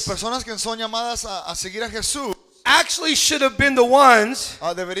Jesus personas que son llamadas a seguir a Jesús actually should have been the ones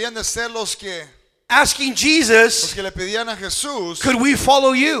deberían de ser los que asking Jesus, le pedían a Jesús, could we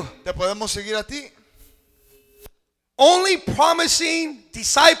follow you? te podemos seguir a ti. Only promising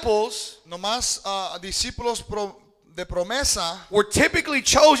disciples Nomás discípulos de promesa were typically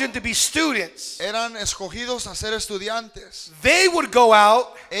chosen to be students. eran escogidos a ser estudiantes. They would go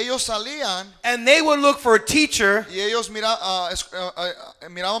out Ellos salían and they would look for a teacher y ellos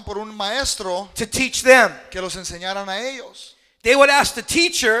miraban por un maestro to teach them. que los enseñaran a ellos. They would ask the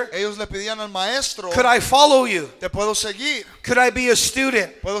teacher, Ellos le pedían al maestro, could I follow you? te puedo seguir, Could I be a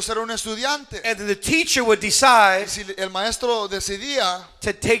student? puedo ser un estudiante. And then the teacher would decide Y si el maestro decidía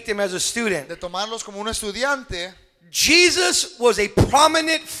to take them as a student. de tomarlos como un estudiante, Jesus was a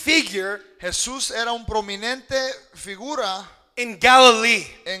prominent figure Jesús era un prominente figura in Galilee.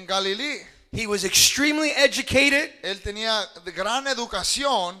 en Galilea. He was extremely educated. Él tenía de gran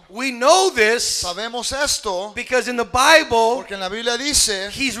educación. We know this Sabemos esto because in the Bible, porque en la Biblia dice,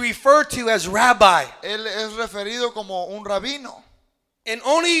 he's referred to as rabbi. él es referido como un rabino. And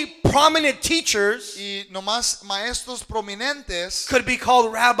only prominent teachers Y nomás maestros prominentes could be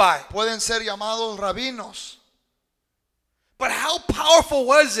called rabbi. pueden ser llamados rabinos. But how powerful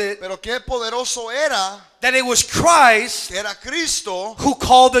was it Pero qué poderoso era that it was Christ que era Cristo who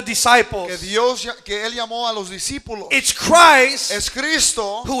called the que disciples? que él llamó a los discípulos. It's Christ Es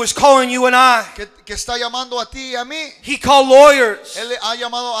Cristo who is calling you and I. que está llamando a ti y a mí. He called lawyers, Él ha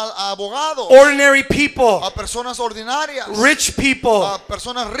llamado a abogados, ordinary people, a personas ordinarias, rich people, a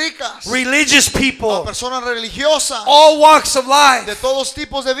personas ricas, religious a people, personas religiosas, all walks of de life. todos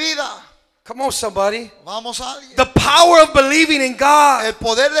tipos de vida. Come on, somebody. Vamos a alguien. The power of believing in God, El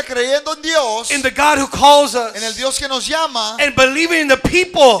poder de creyendo en Dios, in the God who calls us, en el Dios que nos llama, and believing in the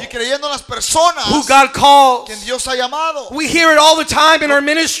people y creyendo en las personas who God calls. que Dios ha llamado. We hear it all the time in our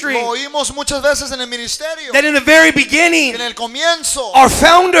ministry Lo oímos muchas veces en el ministerio, that in the very beginning, en el comienzo, our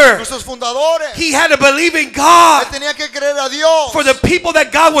founder, nuestros fundadores, he had to believe in él God tenía que creer a Dios, for the people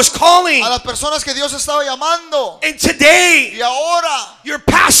that God was calling. a las personas que Dios estaba llamando. And today, Y ahora, your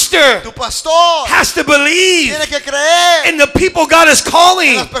pastor tu pastor has to believe tiene que creer in the people God is calling.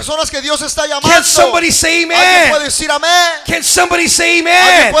 en las personas que Dios está llamando. Can somebody say Alguien puede amen? decir amén. Can somebody say Alguien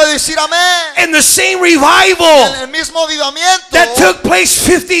amen? puede decir amén. In the same En revival el mismo avivamiento that took place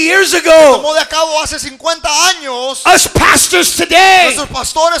 50 years ago, tomó de a cabo hace 50 años, us pastors today, nuestros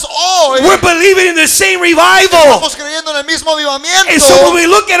pastores hoy we're believing in the same revival. estamos creyendo en el mismo avivamiento. And so when we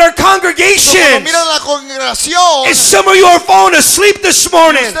look at our Cuando congregation, miran la congregación, and some of you are falling asleep this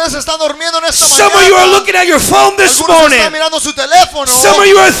morning, ustedes están durmiendo en esta some of mañana. you are looking at your phone this Algunos morning, están mirando su teléfono. some of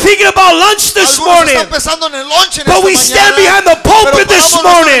you are thinking about lunch this Algunos morning, están pensando en el lunch en but esta we stand mañana. behind the Pero pulpit this paramos en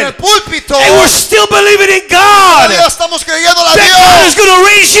morning, el púlpito. and we're still believing in God, Todavía estamos creyendo a that God is Dios. going to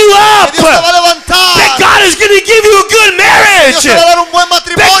raise you up, Que Dios te va a levantar. that God is going to give you a good Dios marriage, te va a dar un buen that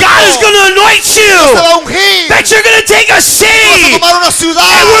matrimonio. God is going to anoint Dios te you, va a ungir. that you're going to take a Vamos a city, tomar una ciudad.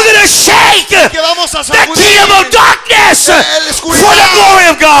 and we're going to shake Que vamos a the sacudir kingdom of darkness la for oscuridad. the glory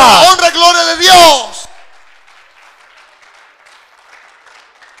of La God. honra y gloria de Dios.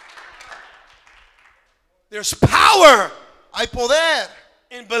 There's power Hay poder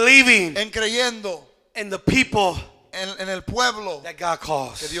in believing en creyendo in the people en el pueblo that God que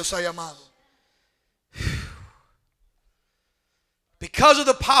calls. Dios ha llamado. Because of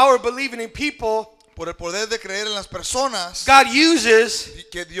the power of believing in people Por el poder de creer en las personas God uses,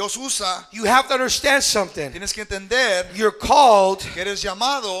 que Dios usa, you have to understand something. tienes que entender You're called que eres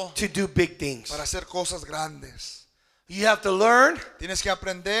llamado to do big things. para hacer cosas grandes. You have to learn Tienes que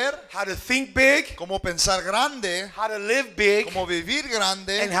aprender how to think big, cómo pensar grande, how to live big, cómo vivir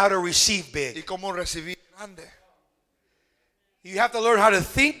grande and how to receive y big. cómo recibir grande. You have to learn how to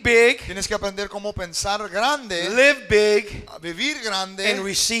think big, Tienes que aprender cómo pensar grande, live big, vivir grande and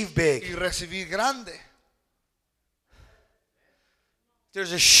receive y big. recibir grande.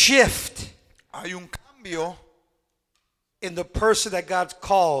 There's a shift Hay un cambio in the person that God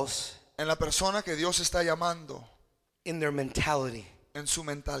calls en la persona que Dios está llamando, in their mentality. en su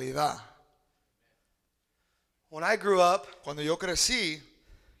mentalidad. When I grew up, Cuando yo crecí,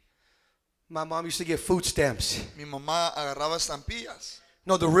 my mom used to get food stamps. mi mamá agarraba estampillas,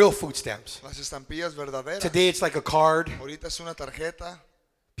 No, the real food stamps. las estampillas verdaderas. Today it's like a card. Ahorita es una tarjeta.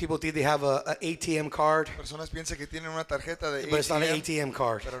 People think they have a ATM card, Personas piensan que tienen una tarjeta de but it's not an ATM, ATM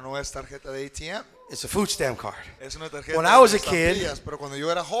card. pero no es tarjeta de ATM. It's a food stamp card. Es una tarjeta When I was de a kid, estampillas. Pero cuando yo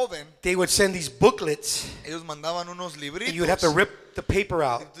era joven, They would send these booklets, ellos mandaban unos libritos. and you would have to rip the paper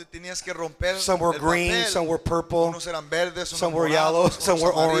out. y tú tenías que romper Some were el green, papel. some were purple. Unos eran verdes, unos some were morados, yellow, unos some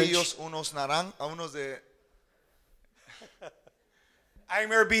were amarillos, unos unos de. I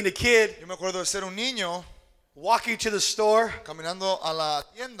remember being a kid, Yo me acuerdo de ser un niño walking to the store. caminando a la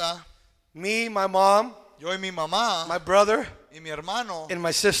tienda. Me, my mom, Yo y mi mamá my brother, y mi hermano and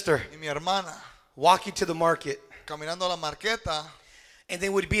my sister y mi hermana walking to the market. caminando a la marqueta, And they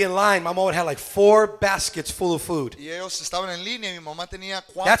would be in line. My mom would have like 4 baskets full of food. y ellos estaban en línea y mi mamá tenía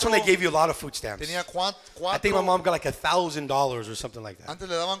That's when they cuatro. gave you a lot of food stamps. Tenía I think my mom got like $1,000 or something like that. Antes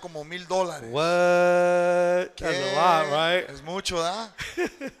le daban como $1,000. What? That's a lot, right? Es mucho, ¿verdad?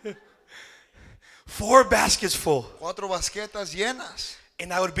 4 baskets full. 4 basquetas llenas,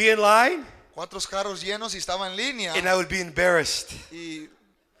 And I would be in line, 4 carros llenos y estaba en línea and I would be embarrassed. y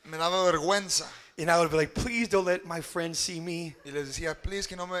me daba vergüenza. And I would be like, please don't let my friends see me. Y les decía, please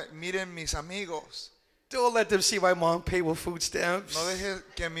que no me miren mis amigos. Don't let them see my mom pay with food stamps. No deje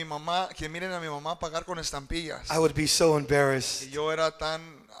que miren a mi mamá pagar con estampillas. I would be so Y embarrassed. yo era tan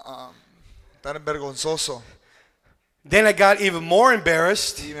vergonzoso. Then I got even more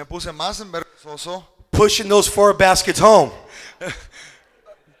embarrassed Y me puse más vergonzoso pushing those 4 baskets home.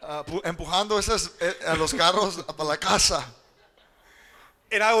 empujando a los carros para la casa.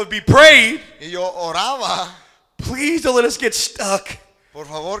 And I would be praying, Y yo oraba, please don't let us get stuck por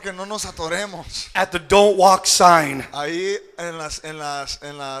favor que no nos atoremos. at the don't walk sign. Ahí en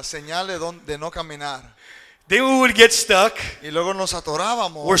las señales de no caminar. Then we would get stuck. Y luego nos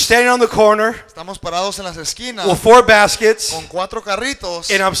atorábamos. We're standing on the corner Estamos parados en las esquinas with 4 baskets. con 4 carritos.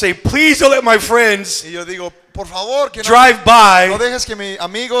 And I'm saying, please don't let my friends Y yo digo, por favor, que no drive by, dejes que mis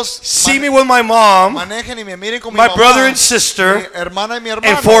amigos see me with my mom, manejen y me miren con mi my mamá, brother and mi sister, hermana y mi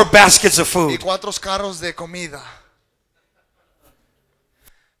hermano, and 4 baskets of y food. 4 carros de comida.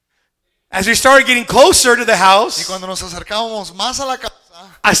 As we started getting closer to the Y house, cuando nos acercábamos más a la casa,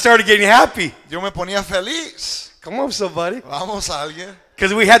 I started getting happy. yo me ponía feliz. Come on, somebody. Vamos a alguien,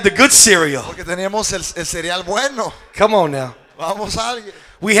 Because we had the good cereal. porque teníamos el cereal bueno. Come on now. Vamos a alguien.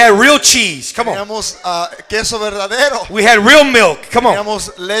 We had real cheese. Come on. Teníamos queso verdadero. We had real milk. Come on.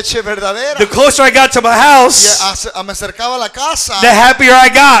 Teníamos leche verdadera. The closer I got to my Y house, me acercaba a la casa, the happier I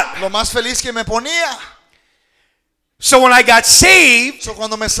got. lo más feliz que me ponía. So when I got saved, So,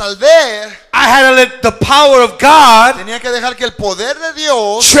 cuando me salvé, I had to let the power of God tenía que dejar que el poder de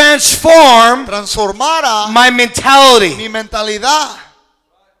Dios transform transformara my mentality. mi mentalidad.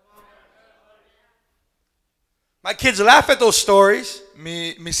 My kids laugh at those stories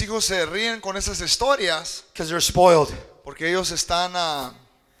Mis hijos se ríen con esas historias because they're spoiled. porque ellos están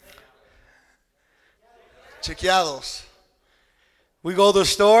chequeados. We go to the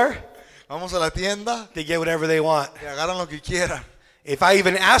store, Vamos a la tienda they get whatever they want. y agarran lo que quieran. If I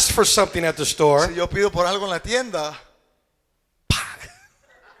even asked for something at the store, Si yo pido por algo en la tienda,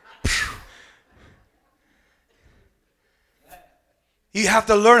 you have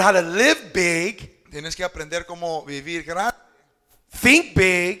to learn how to live big, tienes que aprender cómo vivir grande, think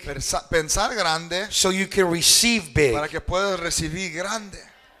big, pensar grande so you can receive big. para que puedas recibir grande.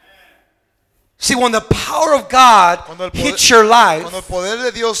 See, when the power of God Cuando el hits your life, Cuando el poder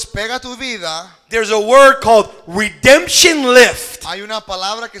de Dios pega tu vida, there's a word called redemption lift. hay una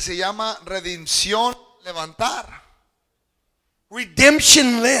palabra que se llama redención levantar.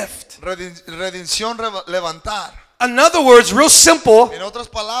 Redemption lift. Redención levantar. In other words, real simple, En otras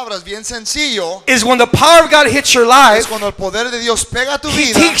palabras, bien sencillo, is when the power of God hits your es life, cuando el poder de Dios pega a tu He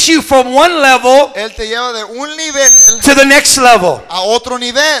vida, takes you from one level Él te lleva de un nivel to the next level. a otro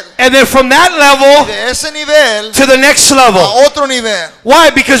nivel. And then from that level De ese nivel to the next level. a otro nivel. Why?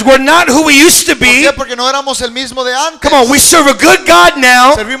 Because we're not who we used to ¿Por be. qué? Porque no éramos el mismo de antes. Come on, we serve a good God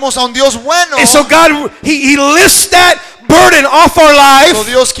now. Servimos a un Dios bueno. And so God, He lifts that burden off our So life.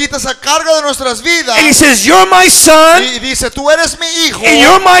 Dios quita esa carga de nuestras vidas And He says, you're my son, y dice, tú eres mi hijo, and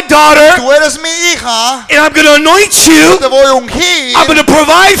you're my daughter, tú eres mi hija, and I'm going to anoint you. te voy a ungir, I'm going to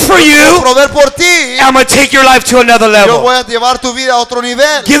provide for voy a you. proveer por ti, And I'm going to take your life to another yo level. voy a llevar tu vida a otro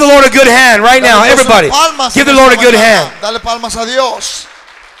nivel. Give the Lord a good hand right now, Dale Dios everybody. unas palmas Give en the Lord a esta good mañana. hand. Dale palmas a Dios.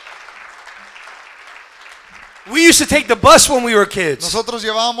 We used to take the bus when we were kids. Nosotros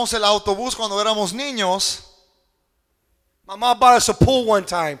llevábamos el autobús cuando éramos niños. My mom bought us a pool one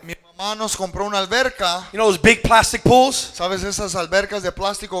time. Mi mamá nos compró una alberca. You know those big plastic pools ¿Sabes esas albercas de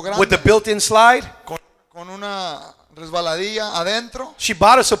plástico with the grande? built-in slide? Con una resbaladilla adentro. She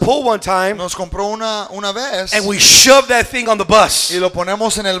bought us a pool one time, Nos compró una vez and we shoved that thing on the bus. y lo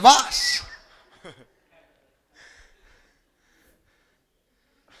ponemos en el bus.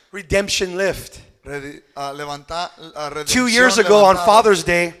 Redemption lift. Redención 2 years ago on levantada. Father's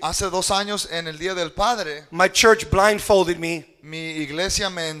Day, Hace 2 años en el Día del Padre, my church blindfolded me. mi iglesia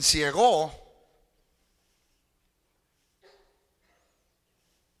me enciegó.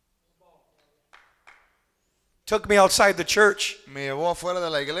 Took me outside the church, Me llevó afuera de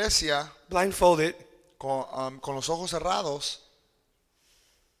la iglesia blindfolded. con los ojos cerrados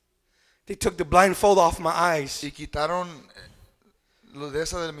They took the blindfold off my eyes. y quitaron lo de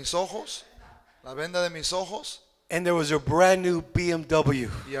esa de mis ojos, la venda de mis ojos, And there was a brand new BMW.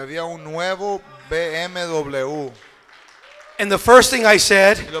 y había un nuevo BMW. And the first thing I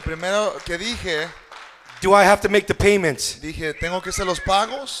said, Y lo primero que dije, do I have to make the payments? ¿tengo que hacer los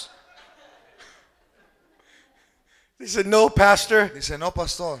pagos? They said, no, Pastor. Dice, no,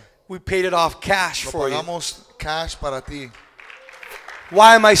 pastor, We paid it off cash lo for you. pagamos cash para ti.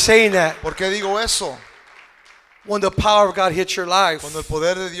 Why am I saying that? ¿Por qué digo eso? When the power of God hits your life, Cuando el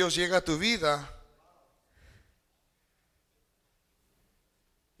poder de Dios llega a tu vida,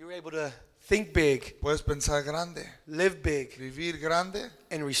 you're able to think big, puedes pensar grande, live big, vivir grande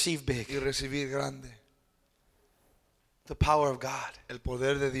and receive y big. recibir grande. The power of God. El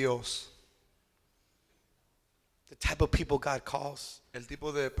poder de Dios. The type of people God calls. El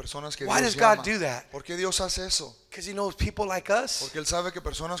tipo de personas que Why Dios does God llama. do that? ¿Por qué Dios hace eso? Because He knows people like us Porque Él sabe que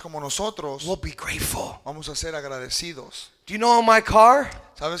personas como nosotros will be grateful. vamos a ser agradecidos. Do you know in my car,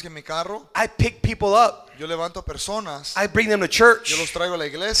 ¿Sabes que en mi carro I pick people up. yo levanto personas, I bring them to church yo los traigo a la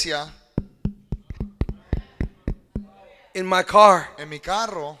iglesia, in my car. en mi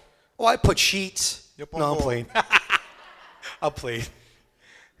carro, Oh, I put sheets. yo No, I'm pongo, playing. I'll play.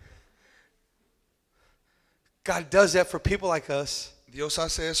 God does that for people like us Dios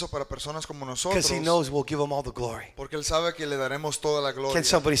hace eso para personas como because nosotros, He knows we'll give Him all the glory. porque Él sabe que le daremos toda la gloria. Can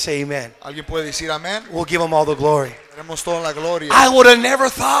somebody say amen? ¿Alguien puede decir amén? We'll give Him all the glory. Daremos toda la gloria. I would have never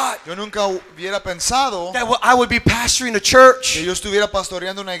thought Yo nunca hubiera pensado that I would be pastoring a que church yo estuviera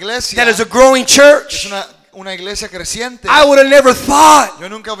pastoreando una iglesia. that is a growing Es church. una iglesia creciente. I would have never thought Yo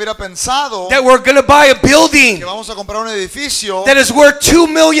nunca hubiera pensado that we're going to buy a building que vamos a comprar un edificio that is worth $2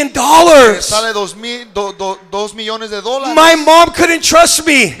 million. que sale 2 millones de dólares. My mom couldn't trust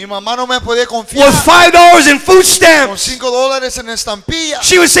me Mi mamá no me podía confiar. with $5 in food Con stamps. $5 en estampilla.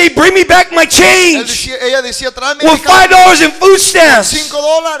 She would say, bring me back my change Ella decía, tráeme with mi cambio $5 in food con stamps.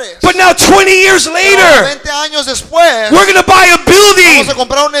 $5. But now 20 years Pero later, 20 años después, we're going to buy a building vamos a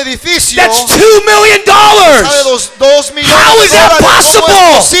comprar un edificio that's $2 million. que sale 2 millones How de is that dólares. ¿Cómo possible?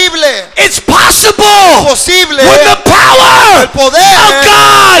 es posible? It's possible Posible. when the power El poder of de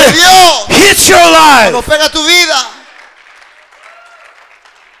God Dios hits your life. cuando pega tu vida.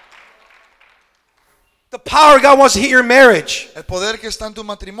 The power of God wants to hit your marriage El poder que está en tu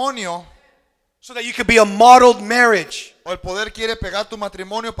matrimonio, so that you could be a modeled marriage. o el poder quiere pegar tu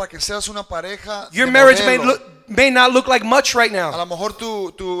matrimonio para que seas una pareja Your de marriage modelo. may not look like much right A now. lo mejor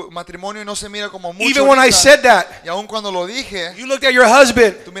tu matrimonio no se mira como mucho Even when I ahorita. said that, Y aun cuando lo dije, you looked at your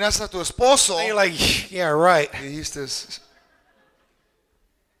husband tú miraste a tu esposo and you're like, yeah, right. y dijiste,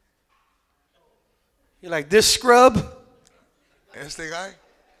 You're like, this scrub, este guy,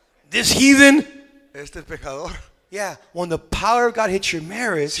 this heathen, este pecador, Yeah, when the power of God hits your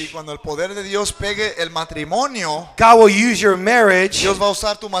marriage, Si cuando el poder de Dios pegue el matrimonio, God will use your marriage Dios va a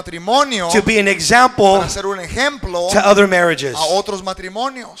usar tu matrimonio to be an example para ser un ejemplo to other marriages. a otros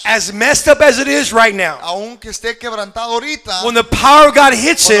matrimonios. As messed up as it is right now, Aunque esté quebrantado ahorita, when the power of God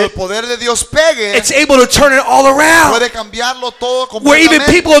hits cuando el it, poder de Dios pegue, it's able to turn it all around. puede cambiarlo todo Where even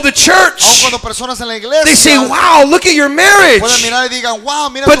completamente. people of the Aun church, cuando personas en la they iglesia say, wow, look at your marriage. pueden mirar y digan, wow,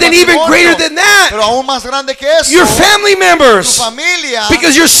 mira But tu then even matrimonio. greater than that, Pero aún más grande que eso, your family tu members. familia,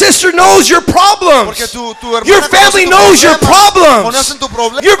 Because your sister knows your problems. porque tu Your hermana family conoce knows your tus problems. conocen tus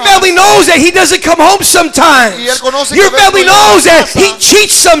problemas. Your family knows that he doesn't come home sometimes. Y él conoce Your que family ves cuando knows llega a that casa. he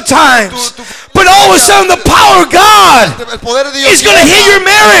cheats sometimes. Tu But all of a sudden the power of God El poder de Dios is going to hit your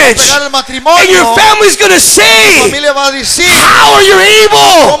marriage. pegar el And matrimonio. your family's going to Tu say, familia va a decir, how are you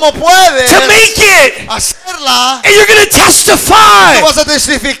able ¿cómo puedes to make it? hacerla? And you're going to testify Tú vas a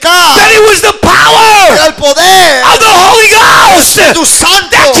testificar that it was the power el poder of the Holy Ghost tu santo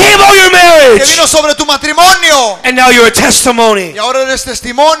that came on your que marriage. vino sobre tu matrimonio. And now you're a testimony. Y ahora eres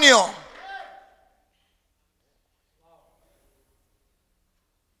testimonio.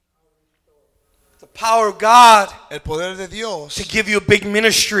 The power of God El poder de Dios to give you a big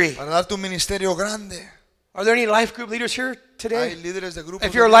ministry. para darte un ministerio grande. Are there any life group leaders here Hay today? líderes de grupos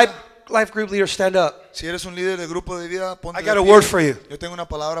If de you're a vida. life group leader, stand up. Si eres un líder de grupo de vida, ponte I de got a pie. word for you. Yo tengo una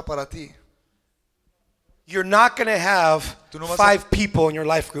palabra para ti. You're not going to have Tú no vas a- 5 people in your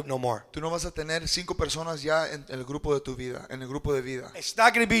life group no more. Tú no vas a tener 5 personas ya en el grupo de tu vida, en el grupo de vida. It's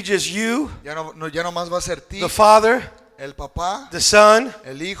not going to be just you, Ya no más va a ser ti, the Father, el papá, the Son,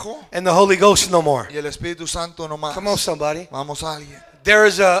 el hijo and the Holy Ghost no more. y el Espíritu Santo no más. Come on, somebody. Vamos a alguien. There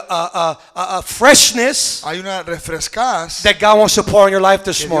is a freshness Hay una refrescaz that God wants to pour on your life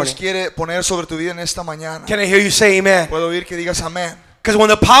this que Dios morning. quiere poner sobre tu vida en esta mañana. Can I hear you say amen? Puedo oír que digas amén. Because when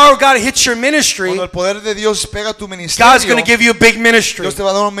the power of God hits your ministry, Cuando el poder de Dios pega tu God's ministerio, going to give you a big ministry. Dios te va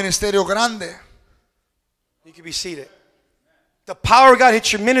a dar un ministerio grande. You can be seated. The power of God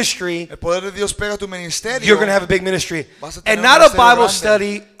hits your ministry, El poder de Dios pega tu ministerio. you're going to have a big ministry. Vas a tener And un not a ministerio Bible grande.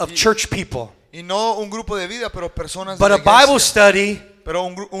 study of church people, Y no un grupo de vida, pero personas but de a la Bible iglesia. study Pero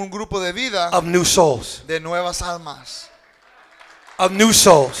un grupo de vida of new souls. de nuevas almas. Of new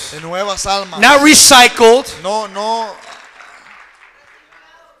souls. De nuevas almas. Not recycled. No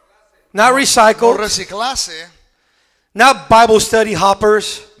Not recycled. reciclase. Not Bible study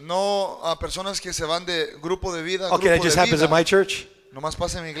hoppers. No a personas que se van de grupo de vida a Okay, that grupo just de happens vida. in my church. Nomás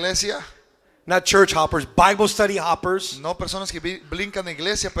pasa en mi iglesia. Not church hoppers, Bible study hoppers. No personas que brincan de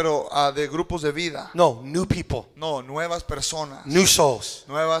iglesia, pero de grupos de vida. No, new people, No, nuevas personas. new souls.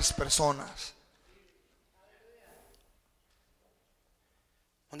 Nuevas personas.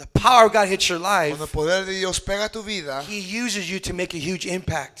 When the power of God hits your life, Cuando el poder de Dios pega tu vida, He uses you to make a huge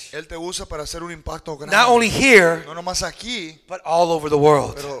impact. Él te usa para hacer un impacto grande. Not only here, No nomás aquí, but all over the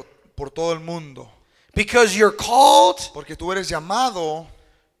world. pero por todo el mundo. Because you're called Porque tú eres llamado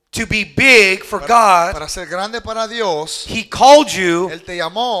to be big for para God. ser grande para Dios. He called you Él te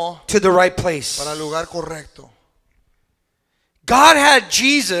llamó to the right place. para el lugar correcto. God had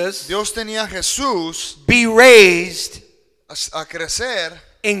Jesus Dios tenía a Jesús be raised a crecer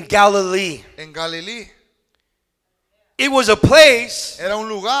in Galilee. en Galilea. It was a place Era un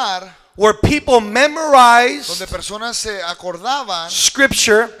lugar where people donde memorized personas se acordaban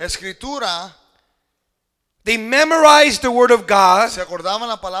scripture. escritura, They memorized the word of God. se acordaban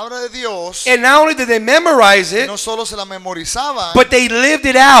la palabra de Dios, And not only did they memorize it, no solo se la memorizaban, but they lived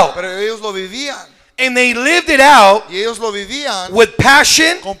it out. pero ellos lo vivían. And they lived it out Y ellos lo vivían with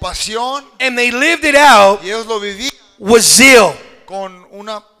passion. con pasión, And they lived it out y ellos lo vivían with zeal.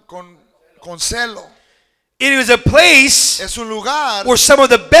 con celo. It was a place Es un lugar where some of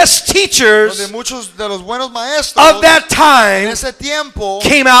the best teachers donde muchos de los buenos maestros of that en time ese tiempo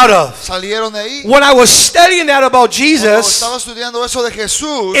came out of. salieron de ahí. When I was studying that about Cuando Jesus, estaba estudiando eso de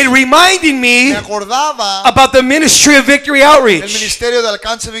Jesús, it reminded me me acordaba about the ministry of Victory del Outreach. ministerio de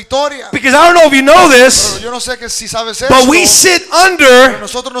Alcance Victoria. Because I don't know if you know Pero this, yo no sé que si sabes but we esto, sit under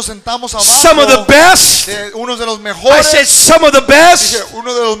nosotros nos sentamos some of the abajo best, de unos de los I mejores, said some of the dije, best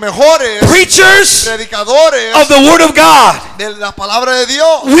uno de los mejores preachers predicadores of the Word of God. de la palabra de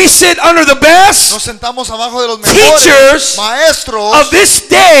Dios. We sit under the Nos best sentamos abajo de los mejores teachers maestros of this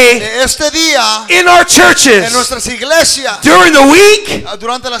day de este día in our en churches nuestras iglesias during the week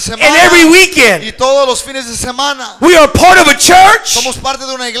durante la semana and every weekend. y todos los fines de semana. We are part of a church Somos parte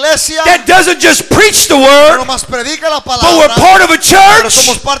de una iglesia that doesn't just preach the que Word, no más predica la but we're palabra, part of a pero church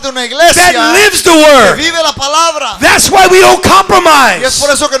somos parte de una that iglesia lives the que Word. vive la palabra. That's why we don't Y es compromise.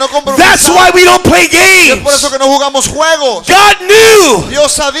 por eso que no That's comprometemos. why we don't play Y es por eso que no jugamos juegos. God knew,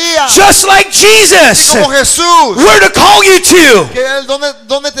 Dios sabía, just like Jesus, como Jesús, where to call you to. que él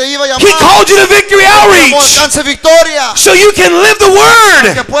dónde te iba a llamar. He called you to Victory Como Outreach alcance victoria, so you can live the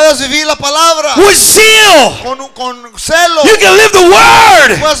que word puedas vivir la palabra with zeal. con celo, You can live the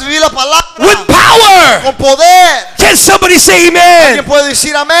word puedas vivir la palabra with power. con poder. Can somebody say Alguien amen? puede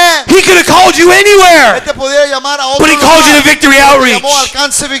decir amén. He could have called you anywhere, Él te podía llamar a otro but he called you to lugar. Victory Te Outreach. llamó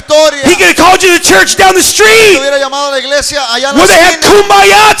alcance victoria. He could have called you to church down the Te street hubiera llamado a la iglesia allá en la where they have esquina,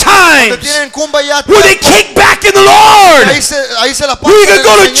 kumbaya te times, tienen cumbaya, where they kick back in the Lord. ahí se la Where you pasan could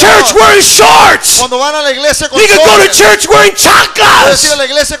go to el Señor. church wearing shorts. Cuando van a la iglesia con You could go to shorts, church wearing puedes ir a chanclas. la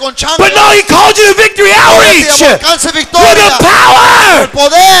iglesia con chanclas. But no, he called you to Victory Ahora te Outreach llamó where alcance the victoria. power El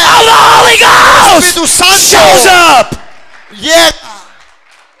poder of the Holy Espíritu Ghost Santo shows up. llega.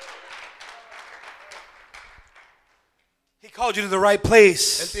 He called you to the right Él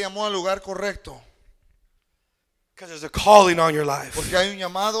place te llamó al lugar correcto because there's a calling on your life. porque hay un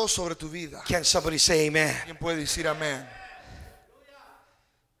llamado sobre tu vida. Can somebody say amen? ¿Quién puede decir amén?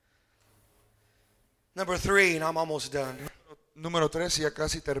 Number 3, and I'm almost done. Número 3, y ya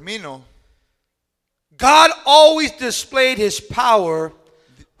casi termino. God always displayed his power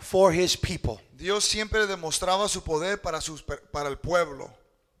for his people. Dios siempre demostraba su poder para el pueblo.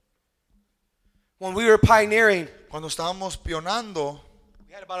 When we were pioneering, Cuando estábamos pionando,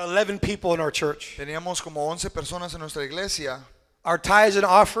 we had about 11 people in our church. teníamos como 11 personas en nuestra iglesia. Our tithes and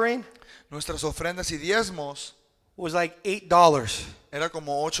offering Nuestras ofrendas y diezmos was like $8. era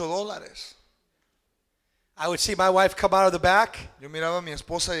como $8. I would see my wife come out of the back, Yo miraba a mi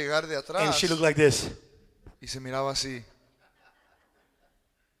esposa llegar de and atrás she looked like this. y se miraba así.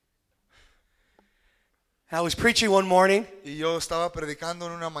 I was preaching one morning Y yo estaba predicando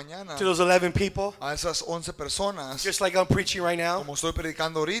en una mañana to those 11 people, a esas 11 personas, just like I'm preaching right now, como estoy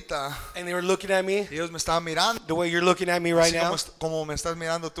predicando ahorita. and they were looking at me Y ellos me estaban mirando, the way you're looking at me right así now. como me estás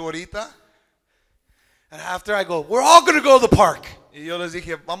mirando tú ahorita. And after I go, we're all going to go to the park, Y yo les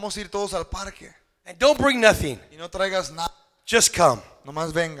dije, vamos a ir todos al parque and don't bring nothing. y no traigas nada, Just come.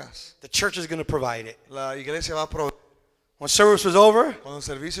 nomás vengas. The church is going to provide it. La iglesia va a proveer. When service was over, Cuando el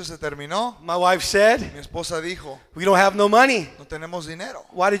servicio se terminó, my wife said, mi esposa dijo, we don't have no money. no tenemos dinero.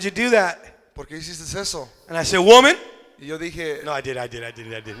 Why did you do that? ¿Por qué hiciste eso? And I said, woman. Y yo dije, No, I did. I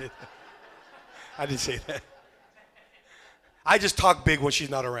didn't say that. I just talk big when she's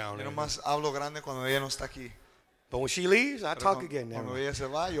not around. yo nomás hablo grande cuando ella no está aquí. But when she leaves, I Pero talk cuando, again. Never cuando mind. ella se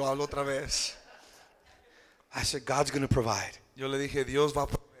va, yo hablo otra vez. I said, God's going to provide. Yo le dije, Dios va a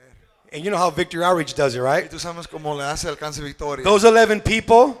proveer. And you know how Victory Outreach does it, Y right? tú sabes cómo le hace Alcance Victoria. Those 11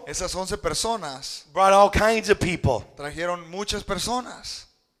 people Esas 11 personas brought all kinds of people. trajeron muchas personas.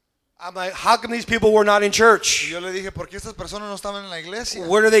 I'm like, how come these people were not in Y church? yo le dije, ¿por qué estas personas no estaban en la iglesia?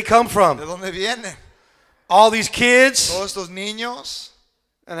 Where do they come ¿De from? dónde vienen? All these kids. Todos estos niños.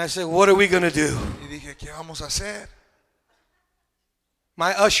 And I said, what are we going to do? Y dije, ¿qué vamos a hacer?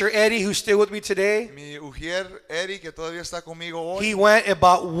 My usher, Eddie, who's still with me today, Mi ujier, Eri, que todavía está conmigo hoy, he went and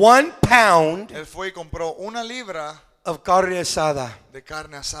bought 1 pound él fue y compró 1 libra of carne asada. de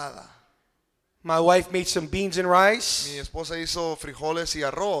carne asada. My wife made some beans and rice. Mi esposa hizo frijoles y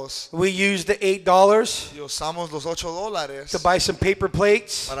arroz. We used the $8 Y usamos los $8 to buy some paper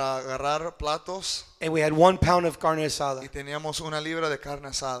plates. para agarrar platos. And we had 1 pound of carne Y asada. teníamos 1 libra de carne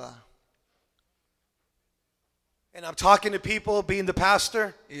asada. And I'm talking to people, being the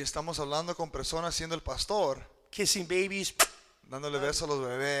pastor, Y estamos hablando con personas siendo el pastor, kissing babies. dándole besos a los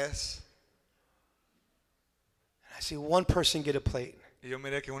bebés. I see one person get a plate. Y yo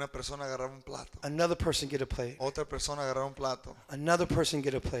miré que una persona agarraba un plato. Another person get a plate. Otra persona agarraba un plato. Another person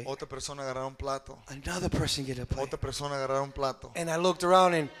get a plate. Otra persona agarraba un plato. Another person get a plate. Otra persona agarraba un plato. And I looked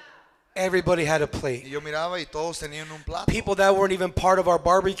around and everybody had a Y plate. yo miraba y todos tenían un plato. People that weren't even part of our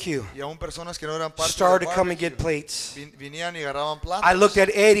barbecue Y aún personas que no eran parte started del to come and get barbecue plates. vinían y agarraban platos. I looked at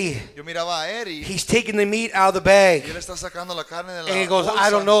Eddie. Yo miraba a Eri He's taking the meat out of the y bag. él está sacando la carne de la And he goes, bolsa. I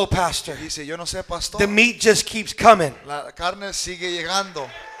don't know, Pastor. Y dice, yo no sé, pastor. The meat just keeps coming. La carne sigue llegando.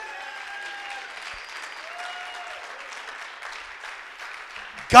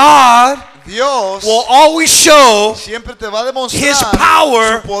 God Dios will always show siempre te va a demostrar His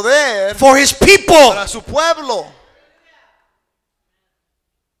power su poder for His people. para su pueblo.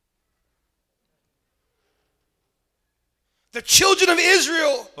 The children of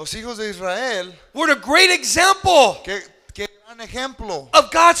Israel Los hijos de Israel, were a great example qué gran ejemplo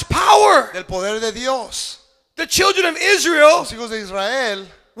of God's power. del poder de Dios. The children of Israel Los hijos de Israel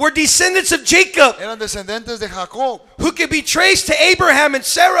were descendants of Jacob, eran descendientes de Jacob, who could be traced to Abraham and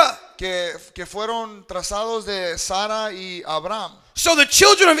Sarah. que fueron trazados de Sara y Abraham. So the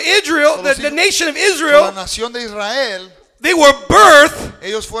children of Israel, So los the hijos- nation of La Israel, nación de Israel, they were birthed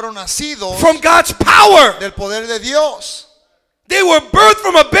ellos fueron nacidos from God's power. del poder de Dios. They were birthed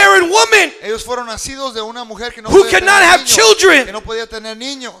from a barren woman. Ellos fueron nacidos de una mujer que no Who podía could not tener have niños, children. que no podía tener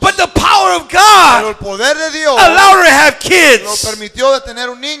niños. But the power of Pero God el poder de Dios allowed her to have lo kids. permitió de tener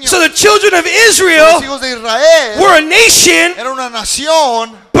un niño. So the children of Los Israel hijos de Israel were a nation era una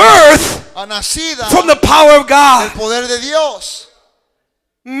nación birthed nacida from the power of del God. poder de Dios.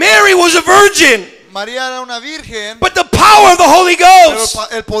 Mary was a virgin, María era una virgen, but the power of the Holy pero Ghost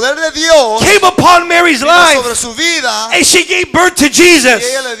el poder de Dios came upon Mary's vino sobre life, su vida and she gave birth to y Jesus.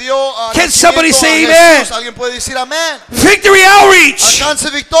 ella le dio Can nacimiento somebody a say Jesús. amen? Alguien puede decir amén. Victory Outreach. Alcance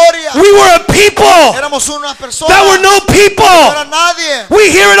victoria. We were a people Éramos una persona. that were no No people. era nadie. We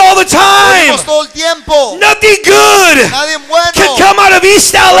hear it all the Lo time. vimos todo el tiempo. Nothing good Nadie bueno. can come out of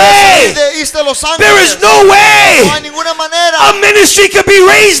East LA. De East de Los Ángeles. There is no No way hay ninguna manera. a ministry could be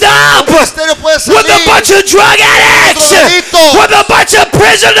raised up Un ministerio puede with a salir. bunch of drug addicts, Drogadictos. with a bunch of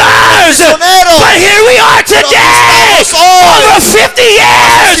prisoners. Prisioneros. But here we are today, aquí estamos hoy. over 50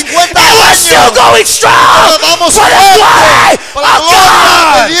 years, 50 and we're años. still going strong Pero vamos for the glory fuerte para la of gloria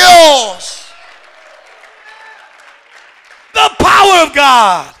de God. Dios. The power of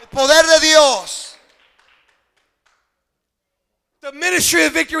God. El poder de Dios. The ministry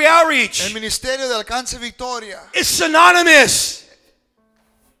of Victory Outreach El ministerio de Alcance Victoria is synonymous.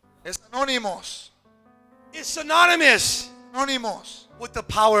 es anónimos. It's synonymous Anónimos with the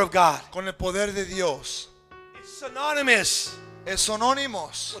power of God. con el poder de Dios. It's synonymous Es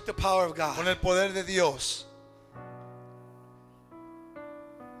anónimos with the power of God. con el poder de Dios.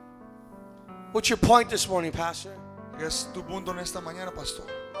 What's your point this morning, Pastor? ¿Qué es tu punto en esta mañana, pastor?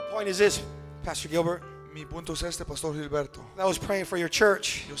 My point is this, Pastor Gilbert. Mi punto es este, Pastor Gilberto. I was praying for your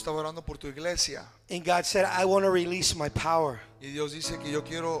church, Yo estaba orando por tu iglesia and God said, I want to release my power, y Dios dice que yo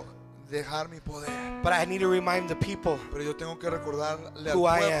quiero dejar mi poder, but I need to remind the people. pero yo tengo que recordarle al Who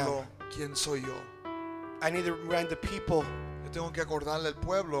I pueblo quién soy yo. I need to remind the people Yo tengo que acordarle al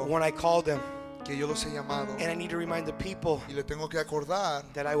pueblo when I call them, que yo los he llamado and I need to remind the people y le tengo que acordar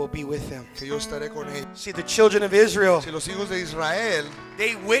that I will be with them. que yo estaré con ellos. See, the children of Israel, Si los hijos de Israel,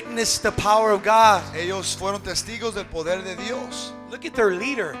 they witnessed the power of God. ellos fueron testigos del poder de Dios. Look at their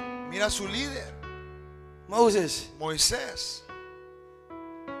leader, Mira a su líder, Moses. Moisés.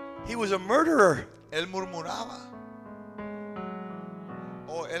 He was a murderer. Él murmuraba.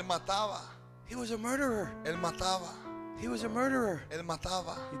 O él mataba. He was a murderer. Él mataba. He was a murderer. Él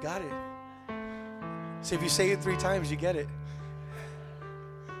mataba. You got it. See, if you say it 3 times, you get it.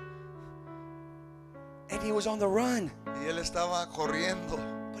 And he was on the run, Y él estaba corriendo.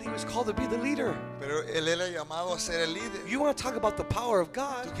 but he was called to be the leader. Pero él era llamado a ser el líder. You want to talk about the power of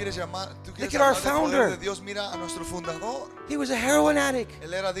God? Tú quieres Look at our hablar del poder founder. de Dios. Mira a nuestro fundador. He was a heroin addict,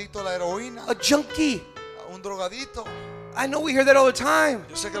 Él era adicto a la heroína, a junkie. a un drogadito. I know we hear that all the time,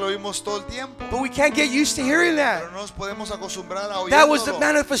 Yo sé que lo oímos todo el tiempo, but we can't get used to hearing that. pero no nos podemos acostumbrar a That was the oírlo.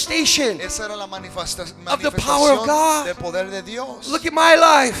 manifestation. Esa era la of the power of God. del poder de Dios. Look at my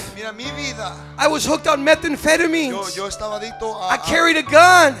life. Mira mi vida. I was hooked on methamphetamines. Yo estaba adicto I carried a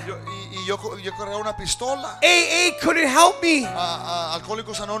gun. yo corría una pistola. AA couldn't help me. A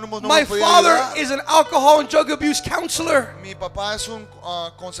Alcohólicos Anónimos no My me podía father ayudar. is an alcohol and drug abuse counselor. Mi papá es un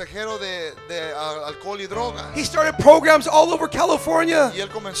consejero de alcohol y drogas. He started programs all over California. Y él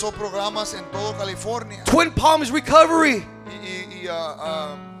comenzó programas en todo California. Twin Palms Recovery. Y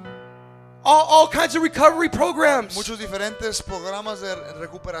All kinds of recovery programs. muchos diferentes programas de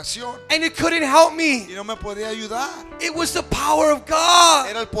recuperación. And it couldn't help Y me. no me podía ayudar. It was the power of God.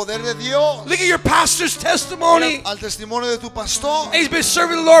 Era el poder de Dios. Look at your pastor's testimony. Mira al testimonio de tu pastor. He's been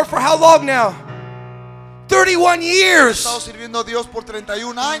serving the Lord for how long now? 31 He years. estado sirviendo a Dios por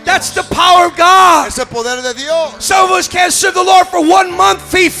 31 años. That's the power of God. Es el poder de Dios. Some of us can't serve the Lord for 1 month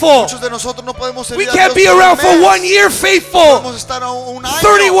faithful. Muchos de nosotros no podemos We servir a can't Dios be por un around for mes. 1 year faithful. Podemos estar un año.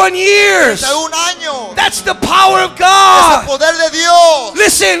 31 years. 31 años. That's the power of Es el God. poder de Dios.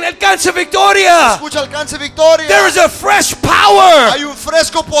 Listen, Alcance Victoria. Escucha, Alcance Victoria. There is a fresh power Hay un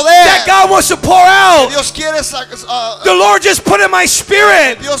fresco that poder. God wants to pour out. Dios quiere The Lord just put in my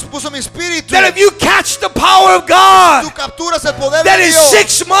spirit Dios puso mi espíritu. that if you catch the power of God, Tú capturas el poder that de in Dios.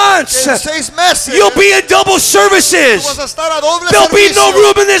 6 months En 6 meses. you'll be in double Tú services. vas a estar a doble There'll be servicio. no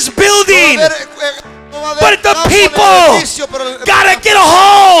room in this building. No va a haber But the campo en el people edificio, pero el- Gotta get a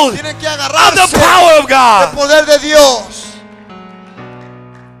hold tienen que of agarrarse the power of del God. poder de Dios.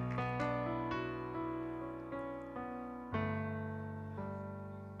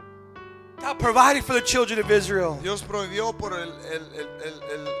 God provided for the children of Israel. Dios prohibió por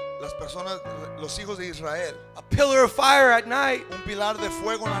las personas, los hijos de Israel, A pillar of fire at night. un pilar de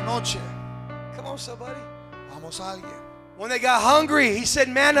fuego en la noche. Come on, somebody. Vamos a alguien. When they got hungry, he said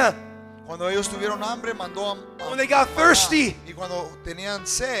manna. Cuando ellos tuvieron hambre, mandó a When they got thirsty, y cuando tenían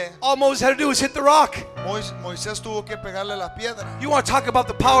sed, all Moses had to do was hit the rock. Moisés tuvo que pegarle la piedra. You want to talk about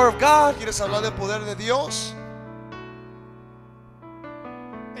the power of God? ¿Quieres hablar del poder de Dios?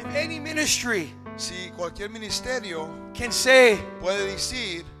 If any ministry Si cualquier ministerio can say, puede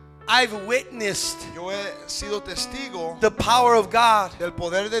decir, I've witnessed yo he sido testigo the power of God, del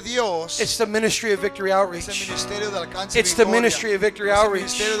poder de Dios, it's the ministry of Victory es el Outreach. ministerio de Alcance It's the Victoria. ministry of Victory Es el Outreach.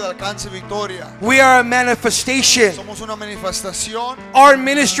 ministerio de Alcance Victoria. We are a manifestation. Somos una manifestación. Our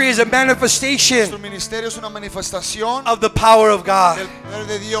ministry is a Nuestro manifestation ministerio es una manifestación of the power of God. del poder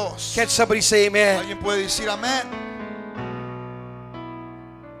de Dios. Can somebody say amen? ¿Alguien puede decir amén?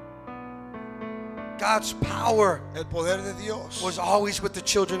 God's power El poder de Dios was always with the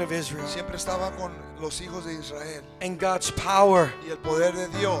children of Israel. siempre estaba con los hijos de Israel. And God's power Y el poder de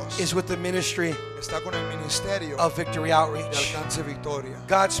Dios is with the ministry está con el ministerio of Victory de Outreach. Alcance Victoria.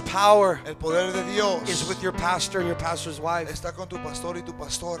 God's power El poder de Dios is with your pastor and your pastor's wife. está con tu pastor y tu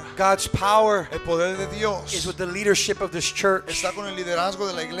pastora. God's power El poder de is Dios with the leadership of this church. está con el liderazgo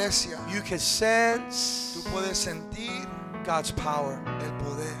de la iglesia. You can sense Tú puedes sentir God's power. el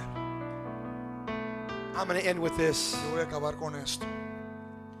poder. I'm going to end with this. Yo voy a acabar con esto.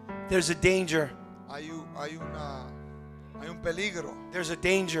 There's a danger. Hay un peligro. There's a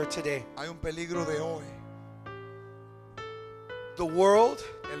danger today. Hay un peligro de hoy. The world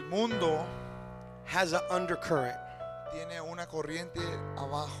El mundo has an undercurrent. tiene una corriente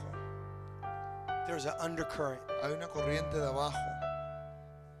abajo. There's an undercurrent. Hay una corriente de abajo.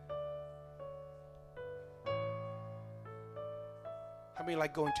 How many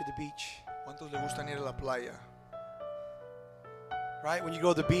like going to the beach? ¿Cuántos le gustan ir a la playa? Right? When you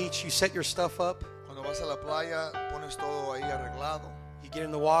go to the beach, you set your stuff up. Cuando vas a la playa, pones todo ahí arreglado. You get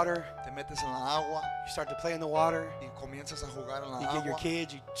in the water. Te metes en la agua You start to play in the water. y comienzas a jugar en la You get your agua.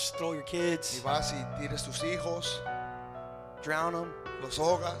 kids. You just throw your Y kids. vas y tires tus hijos, Drown them. los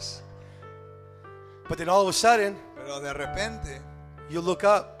ahogas. But then all of a sudden, Pero de repente, you look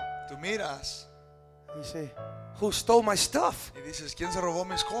up. tú miras You say, who stole my stuff? y dices, ¿quién se robó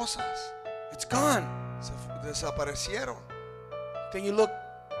mis cosas? It's gone. Desaparecieron. Then you look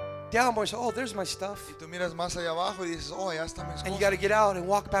down and say, oh, there's my stuff. Y tú miras más allá abajo y dices, oh, allá están mis And you got to cosas. get out and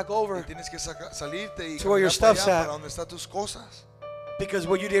walk back Y over. tienes que salirte y To where your caminar para stuff's allá, at. para donde están tus cosas. Because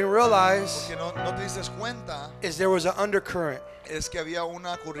what you didn't realize Porque no te diste cuenta is there was an undercurrent. es que había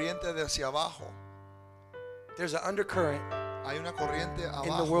una corriente de hacia abajo. There's an undercurrent Hay una corriente in the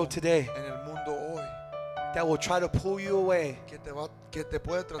abajo world today en el mundo hoy that will try to pull you away que te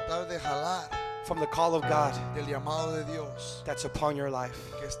puede tratar de jalar from the call of God del llamado de Dios that's upon your life.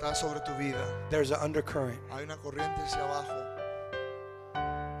 que está sobre tu vida. There's an undercurrent. Hay una corriente hacia abajo.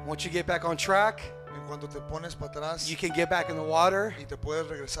 Once you get back on track, En cuanto te pones para atrás you can get back in the water. y te puedes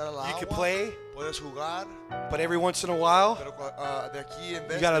regresar a la You can agua, play, puedes jugar, but every once in a while, pero de aquí en you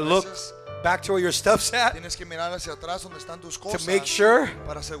vez got to de look veces back to where your stuff's at tienes que mirar hacia atrás donde están tus to cosas make sure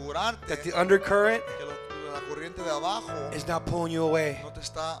para asegurarte that the undercurrent que la corriente de abajo is not pulling you away. no te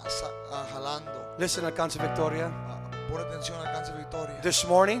está jalando. Listen, Alcance Victoria. Pon atención al Alcance Victoria. This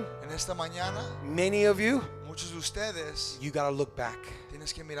morning, En esta mañana, many of you, muchos de ustedes you got to look back.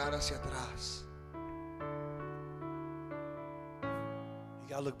 tienes que mirar hacia atrás. You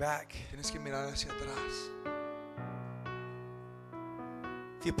got to look back. Tienes que mirar hacia atrás.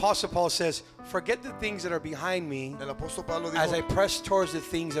 The Apostle Paul says, forget the things that are behind me El apóstol Pablo as I dijo press towards the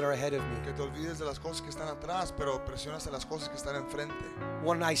things that are ahead of me. que te olvides de las cosas que están atrás, pero presionas a las cosas que están enfrente.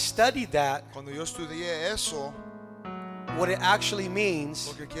 When I studied that, Cuando yo estudié eso, what it actually means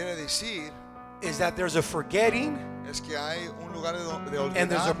lo que quiere decir is that there's a forgetting es que hay un lugar de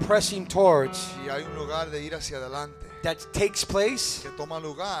and there's a olvidar pressing towards y hay un lugar de ir hacia adelante that takes place que toma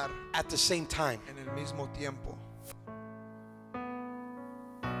lugar at the same time. en el mismo tiempo.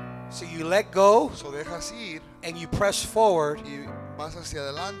 So you let go So dejas ir and you press forward y vas hacia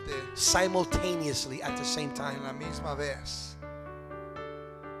adelante simultaneously at the same en time. la misma vez.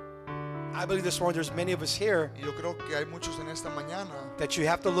 I believe this morning there's many of us here Y yo creo que hay muchos en esta mañana that you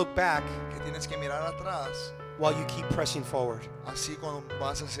have to look back que tienes que mirar atrás while you keep pressing forward. así cuando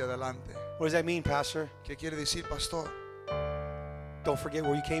vas hacia adelante. What does that mean, Pastor? ¿Qué quiere decir, pastor? Don't forget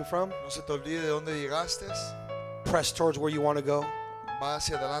where you came from. No se te olvide de dónde llegaste. Press towards where you want to go. Va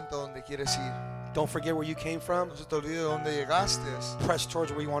hacia adelante a donde quieres ir. Don't forget where you came from. No se te olvide de dónde llegaste Press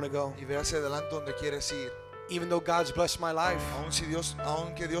towards where you want to go. y ve hacia adelante donde quieres ir. Even though God's blessed my life,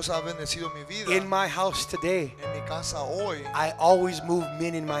 aunque Dios ha bendecido mi vida, in my house today, en mi casa hoy, I always move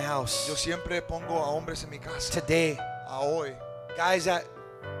men in my yo house. siempre pongo a hombres en mi casa. Today, A hoy, guys that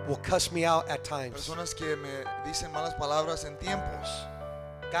will cuss me out at times. personas que me dicen malas palabras en tiempos,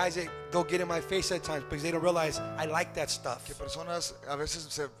 Guys that they'll get in my face at times because they don't realize I like that stuff. que personas a veces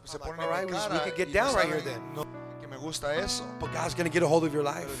se like, ponen "All right, en mi we cara could get y down no right here saben then." no, que me gusta eso. But God's going to get a hold of your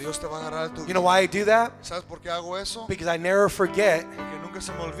Pero life. Dios te va a agarrar tu You know vida. why I do that? ¿Sabes por qué hago eso? Because I never forget Porque nunca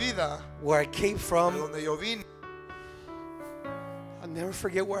se me olvida where I came de from. donde yo vine. I'll never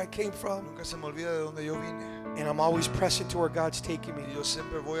forget where I came from. Nunca se me olvida de donde yo vine. And I'm always pressing to where God's taking me. Y yo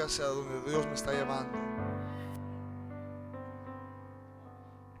siempre voy hacia donde Dios me está llevando.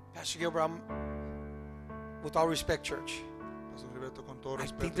 Pastor Gilbert, with all respect, church, Pastor Gilberto, con todo I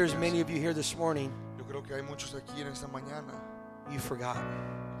respeto, think there's many of you here this morning, yo creo que hay muchos aquí en esta mañana. you forgot.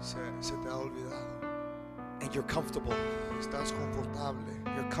 Se te ha olvidado. And you're comfortable. Estás confortable.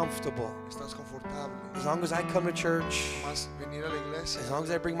 You're comfortable. Estás confortable. As long as I come to church, Más venir a la iglesia. as long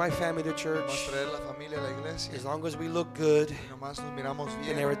as I bring my family to Más church, traer la familia a la iglesia. as long as we look good, Y nomás nos miramos then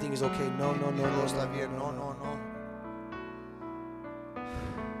bien. everything is okay. No, no, no, Todo no, está no, bien. no, No, no. no, no.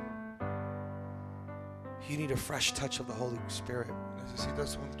 You need a fresh touch of the Holy Spirit.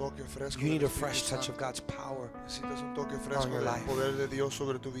 Necesitas un toque fresco. You need del a fresh Espíritu touch Santo. of God's power Necesitas un toque fresco your del life. poder de Dios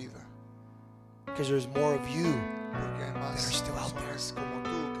sobre tu vida. because there's more of you, Porque hay más That are still out there. personas como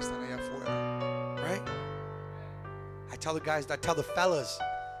tú que están allá afuera. right? I tell the guys, I tell the fellas,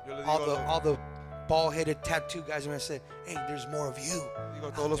 Yo le all the bald-headed tattoo guys, and I said, hey, there's more of you. digo a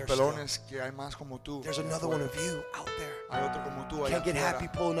out todos los there still. pelones que hay más como tú. There's allá another afuera. one of you out there. Hay otro como tú allá Can't get afuera. happy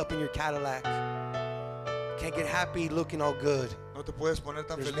pulling up in your Cadillac. Can't get happy looking all good. No te puedes poner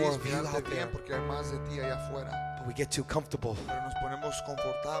tan There's more feliz of you mirarte out there. bien porque hay más de ti allá afuera. But we get too comfortable. Pero nos ponemos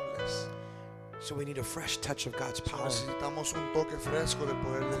confortables. So we need a fresh touch of God's power. Necesitamos un toque fresco del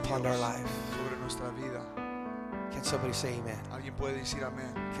poder de Upon Dios our life. sobre nuestra vida. Can somebody say amen? Alguien puede decir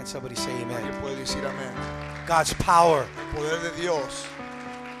amén. Can somebody say amen? Alguien puede decir amén. God's power. El poder de Dios.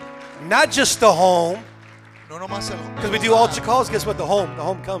 Not just the home. No nomás el Because we do altar calls, guess what? The home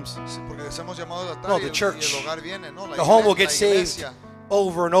comes. Porque hacemos llamados de altar No, y the el church. hogar viene. No, The home will get la saved iglesia.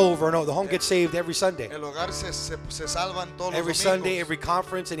 over and over and over. The home gets saved every Sunday. El hogar se salvan todos Every los Sunday, domingos. every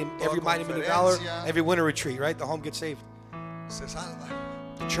conference, and every Toda mighty meeting of valor, conferencia. every winter retreat, right? The home gets saved. Se salvan.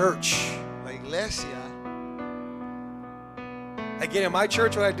 The church. La iglesia. Again, in my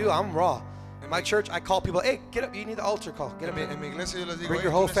church, what I do, I'm raw. In my church, I call people, hey, get up, you need the altar call. Get up here. En mi iglesia yo les digo, Bring "Oye,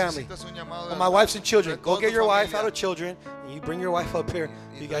 your tú whole family. necesitas un llamado de Well, my altar. wife's and children. Trae Go toda get tu your wife familia. out of children, and you bring your wife up here.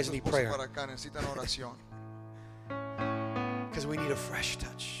 Y You trae guys tu need esposa prayer. para acá, necesitan oración. Because we need a fresh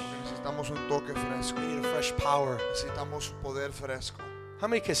touch. Necesitamos un toque fresco. We need a fresh power. Necesitamos un poder fresco. How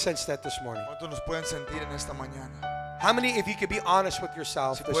many can sense that this morning? ¿Cuántos nos pueden sentir en esta mañana? How many, if you could be honest with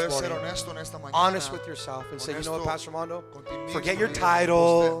yourself Si this puedes ser morning, honesto en esta mañana. honest with yourself and say, you know what, Honesto Pastor Armando, con ti mismo, forget your y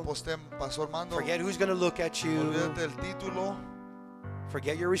title, Pastor Armando, forget who's going to look at you, olvídate del título,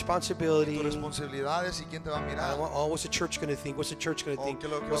 forget your tus responsibility. responsabilidades y quién te va a mirar. Oh, what's the church going to think? What's the church going to Oh, think? ¿qué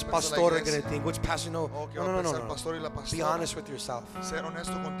lo que What's va a pensar la pastora iglesia? going to think? What's pastor? No, Oh, ¿qué no, va a no, no, pensar no, el no. pastor y la Be pastora? honest with yourself. Ser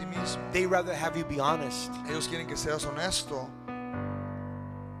honesto con ti mismo. They rather have you be honest. Ellos quieren que seas honesto.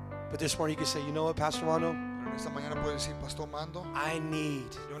 But this morning you can say, you know what, Pastor Armando, Pero en esta mañana puedes decir, Pastor Mando, I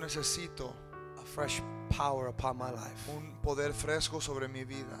need yo necesito a fresh power upon my life. un poder fresco sobre mi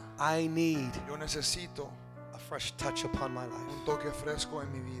vida. I need Yo necesito a fresh touch upon my life. un toque fresco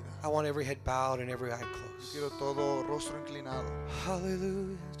en mi vida. I want every head bowed and every eye closed. Quiero todo rostro inclinado.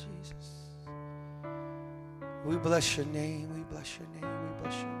 Hallelujah, Jesus. We bless your name, we bless your name, we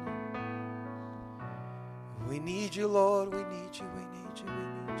bless your name. We need you, Lord, we need you, we need you, we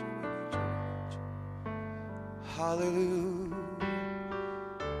need you, we need you, we need you. Hallelujah.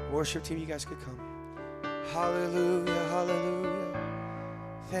 Worship team, you guys could come. Hallelujah, hallelujah.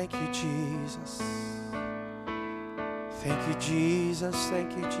 Thank you, Jesus. Thank you, Jesus,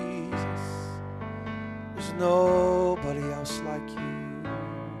 thank you, Jesus. There's nobody else like you.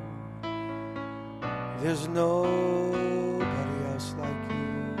 There's nobody else like you.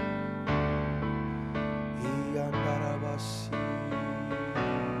 Iyandarabasi.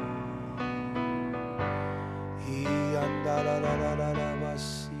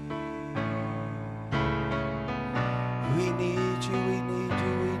 Iyandararararabasi. We need you, we need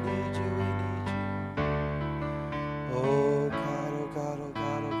you, we need you, we need you. Oh God, oh God, oh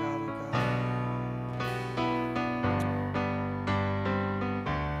God, oh God, oh God.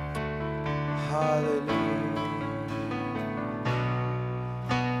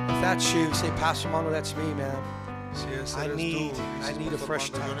 Hallelujah. If that's you, say, Pastor Armando, that's me, man. Si ese I eres need- tú, I dices, need a "Pastor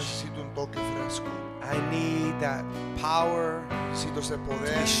fresh Armando, yo touch. necesito un toque fresco. I need that power Necesito ese to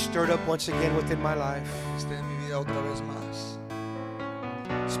poder be stirred up once again within my life. que esté en mi vida otra vez más.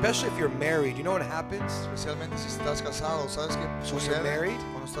 Especially if you're married. You know what happens? Especialmente si estás casado. ¿Sabes qué you're sucede married?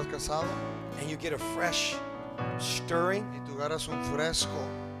 cuando estás casado? And you get a fresh stirring. Y tú agarras un fresco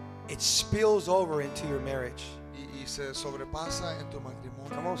It spills over into your marriage. y se sobrepasa en tu matrimonio.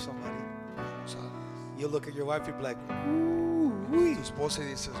 Come on, somebody. O sea, You look at your wife, you'll be like, ooh, wee. tu esposa y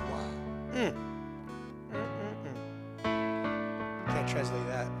dices, wow. Mm. Can't translate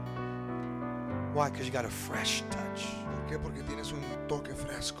that. Why? Because you got a fresh touch. ¿Por qué? Porque tienes un toque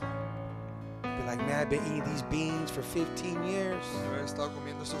fresco. Be like, man, I've been eating these beans for 15 years. Yo he estado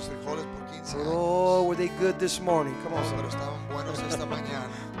comiendo estos frijoles por 15 But, años. oh, were they good this morning? Come on, Pero somebody. estaban buenos esta mañana.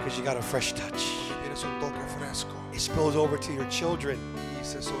 Because you got a fresh touch. Porque tienes un toque fresco. It spills over to your children. Y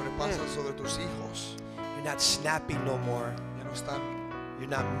se sobrepasa sobre tus hijos. You're not snapping no more. Ya no están, You're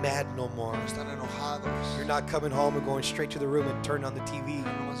not mad no more. no están enojados. You're not coming home and going straight to the room and turn on the TV.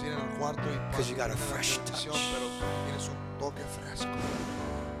 No más vienen al cuarto y 'Cause you got a prenden la fresh televisión, touch. pero tienes un toque fresco.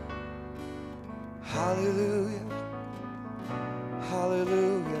 Hallelujah.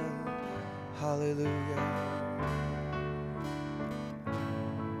 Hallelujah. Hallelujah.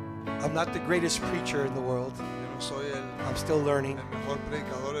 I'm not the greatest preacher in the world. Yo no soy I'm still learning. el mejor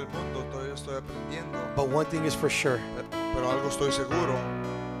predicador del mundo, todavía estoy aprendiendo. But one thing is for sure. Pero algo estoy seguro,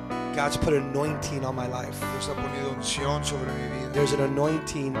 God's put anointing on my life. Dios ha ponido unción sobre mi vida. There's an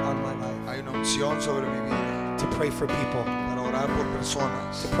anointing on my life Hay una unción sobre mi vida to pray for people, para orar por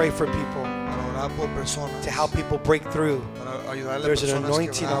personas, to pray for people, para orar por personas, to help people break through, para ayudarle a There's an personas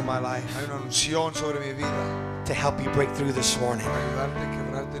anointing quebrar. on my life. Hay una unción sobre mi vida to help you break through this morning. para ayudarte a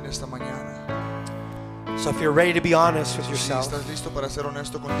quebrarte en esta mañana. So if you're ready to be honest with Si yourself, estás listo para ser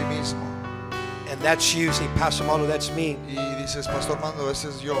honesto con ti mismo and that's you, say, Pastor Mano, that's me, y dices, Pastor Armando, ese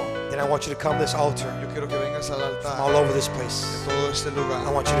es yo. then I want you to come to this altar Yo quiero que vengas al all altar over this de place. todo este lugar.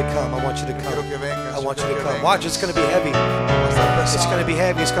 I want you to come. I want you to Yo quiero come. que vengas. I yo want you quiero to que come. Watch, it's going to be heavy. Va a estar It's going to pesado, be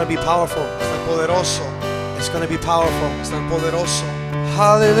heavy. It's going to be powerful. va a estar poderoso, va It's going to be powerful. a estar poderoso.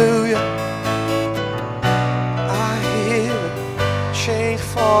 Hallelujah. I hear chains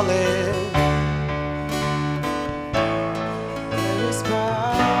falling. There is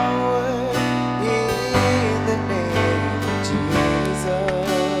power in the name of Jesus.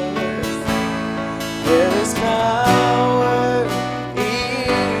 There is power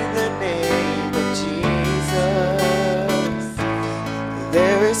in the name of Jesus.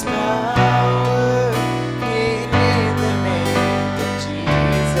 There is power in the name of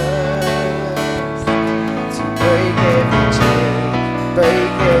Jesus to break every chain,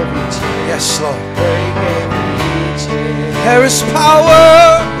 break every chain. Yes, Lord. Break every chain. There is power.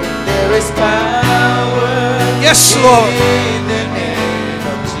 There is power. Yes, Lord. In the name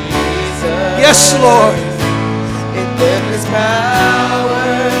of Jesus. Yes, Lord. And there is power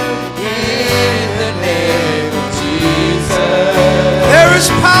in the name of Jesus. There is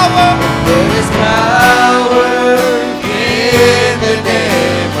power. There is power in the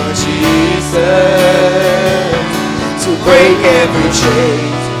name of Jesus to break every chain,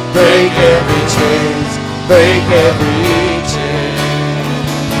 break every chain, break every chain,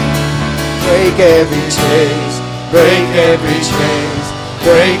 break every chain, break every chain,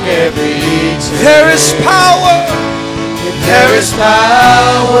 break every chain. There is power. There is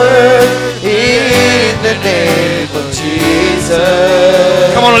power in the name of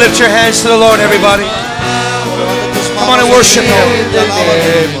Jesus. Come on and lift your hands to the Lord, everybody. Come on and worship In Him. the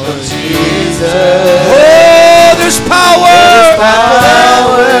name of Jesus. Oh, there's power.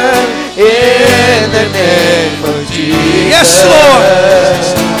 Power in the name of Jesus. Yes, Lord.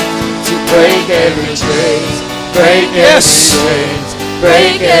 To break every chain, break Yes. every chain,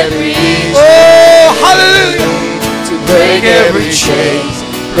 break every chain. Oh, hallelujah. To break every chain,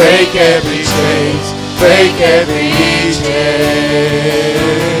 break every chain, break every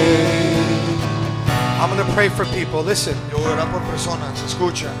chain. I'm going to pray for people. Listen, Yo voy a orar por personas,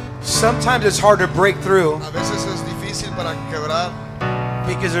 escucha. sometimes it's hard to break through A veces es difícil para quebrar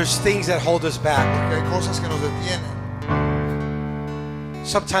because there's things that hold us back. porque hay cosas que nos detienen.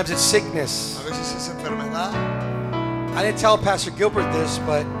 Sometimes it's sickness. A veces es enfermedad. I didn't tell Pastor Gilbert this,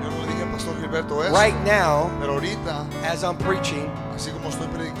 but Yo no le dije al Pastor Gilberto eso. right now, Pero ahorita, as I'm preaching, así como estoy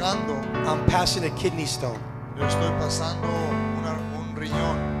predicando, I'm passing a kidney stone. yo estoy pasando un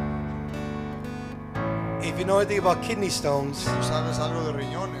riñón. If you know anything about kidney stones, Si tú sabes algo de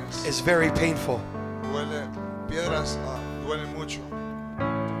riñones, it's very painful. duele, piedras duelen mucho.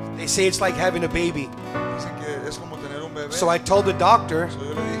 They say it's like having a baby. Dicen que es como tener un bebé. So I told the doctor, So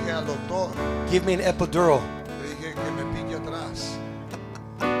yo le dije al doctor, give me an epidural. le dije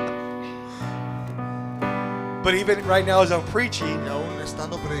But even right now as I'm preaching, Y aún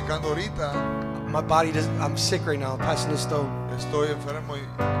estando predicando ahorita, my body doesn't, I'm sick right now, passing the stone. estoy enfermo y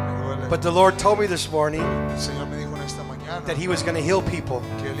me duele. But the Lord told me this morning El Señor me dijo en esta mañana that He was going to heal people.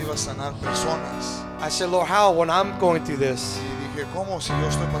 que Él iba a sanar personas. I said, Lord, how when I'm going through this? Y dije, ¿cómo si yo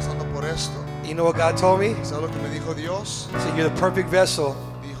estoy pasando por esto? You know what God told me? ¿Sabes lo que me dijo Dios? He said, you're the perfect vessel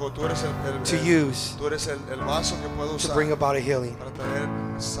Dijo, tú eres to use tú eres el vaso que puedo to usar bring about a healing. para traer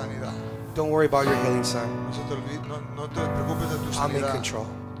sanidad. Don't worry about your healing, son. No te preocupes de tu I'm in sanidad. control.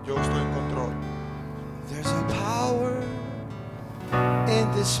 Yo estoy en control. There's a power in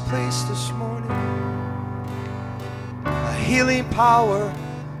this place this morning. A healing power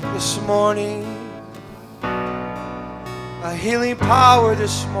this morning. A healing power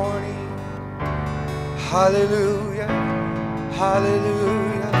this morning. Hallelujah.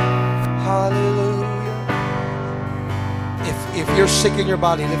 Hallelujah. Hallelujah. If you're sick in your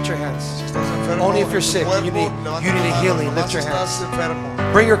body, lift your hands. Si estás enfermo Only if en you're tu sick, cuerpo, you need levanta a tu mano. healing. Nomás Lift your estás hands.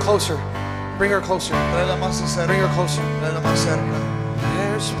 enfermo. Bring her closer. Bring her closer. Tráela más cerca. Bring her closer. Tráela más cerca.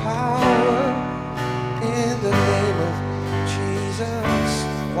 There's power in the name of Jesus.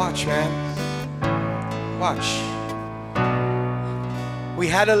 Watch, man. Watch. We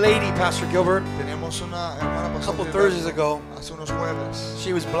had a lady, Pastor Gilbert, Teníamos una hermana a pastor couple Gilberto, Thursdays ago. hace unos jueves.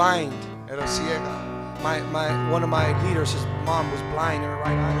 She was blind. Era ciega. One of my leaders, his mom was blind in her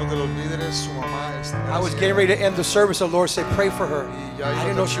right Uno eye. de los líderes, su mamá era I was ciega. getting ready to end the service. The Lord said, pray for her. Y ya I iba a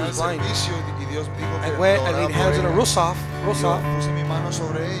didn't know she terminar was el blind. servicio y Dios me dijo I que went, I orara laid por hands on her ella. real soft, real Yo soft. puse mi mano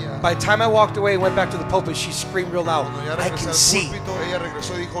sobre ella. By the time I walked away and went back to the pulpit, she screamed real loud, Cuando ya I regresé can al see. púlpito, ella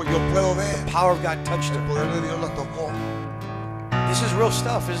regresó y dijo, yo puedo ver. The power of God touched El her. poder de Dios la tocó. This is real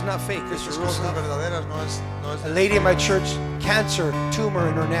stuff. This is not fake. This Estas is real cosas stuff. verdaderas, no es A lady in my church, cancer, tumor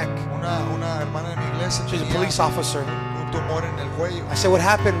in her neck. una hermana de mi iglesia She's a tenía police officer. un tumor en el cuello. I said, what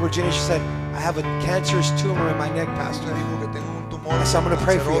happened, Virginia? She said, I have a cancerous tumor in my neck, Y Pastor. dijo que tengo un tumor I said, I'm going to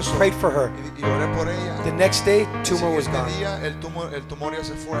pray for you. canceroso. Prayed for her. Y oré por ella. The next day, El tumor was siguiente gone. día, el tumor ya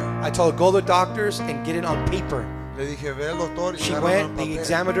se fue. I told her, go to the doctors and get it on paper. Le dije, ve al doctor y She agárralo went, en they papel.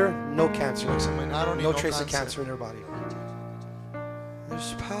 examined her, no cancer. Lo examinaron y No no trace of cáncer. cancer in her body.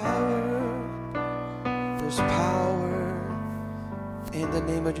 There's power. There's power in the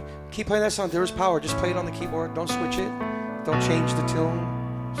name of Jesus. Keep playing that song. There is power. Just play it on the keyboard. Don't switch it. Don't change the tune.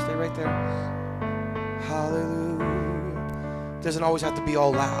 Stay right there. Hallelujah. Doesn't always have to be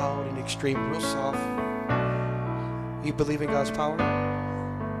all loud and extreme. Real soft. You believe in God's power?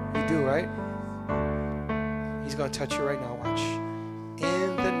 You do, right? He's going to touch you right now. Watch.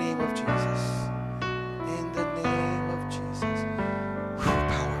 In the name of Jesus. In the name of Jesus. Power,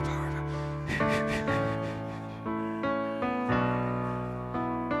 power, power.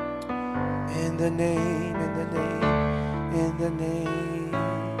 In the name, in the name, in the name,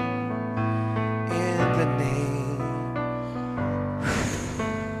 in the name.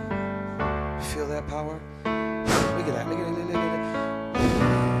 Feel that power? Look at that. Look at it. Look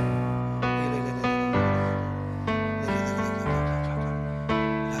at it.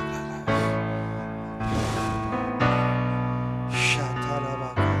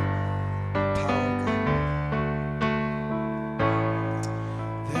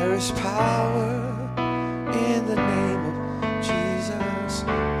 There is power in the name of Jesus.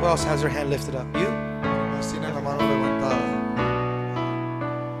 Who else has their hand lifted up? You? Más tiene la mano levantada.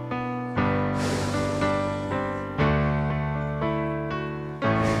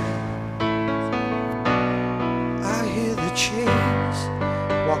 I hear the chains.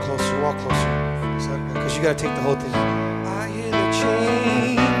 Walk closer, walk closer. Cerca. Because you got to take the whole thing. I hear the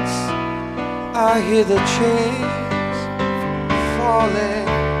chains. I hear the chains falling.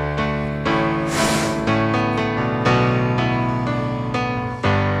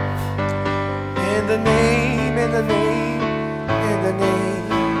 In the name, in the name, in the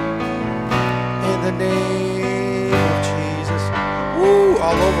name, in the name of Jesus. Woo,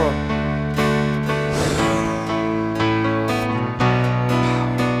 all over 'em.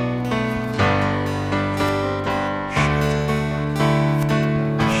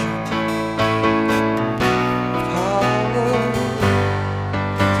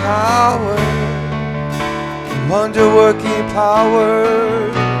 Power, wonder-working power.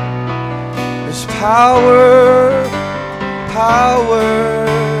 There's power, power,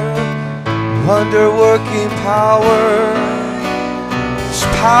 wonder-working power. There's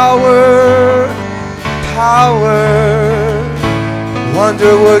power, power,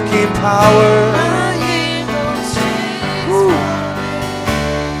 wonder-working power. Woo.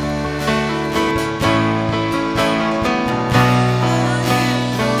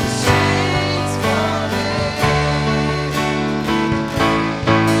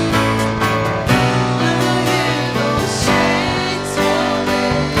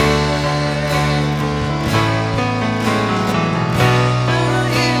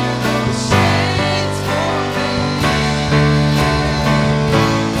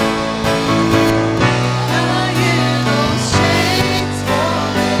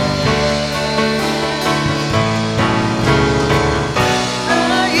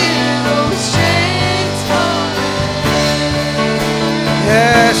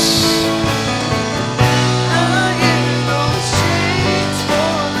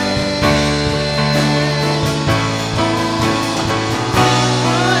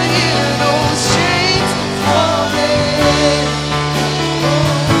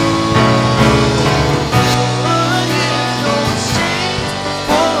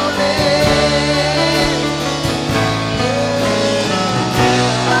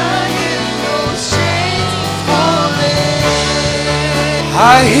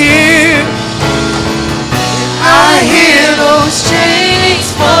 I hear those chains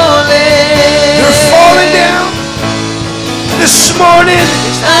falling. They're falling down this morning.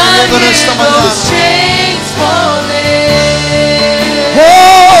 I hear those chains falling.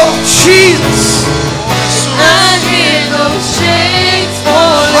 Oh, Jesus. I hear those chains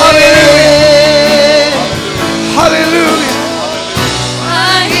falling. Hallelujah.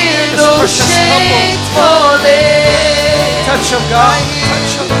 I hear those chains falling. Touch them, God.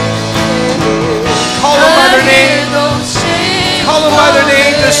 Touch them. Call them by their name. Call them by their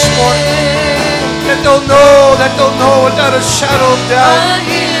name this morning. That they'll know without a shadow of doubt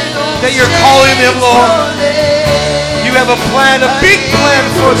that you're calling them, Lord. You have a plan, a big plan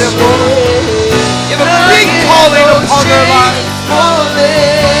for them, Lord. You have a big calling upon their life.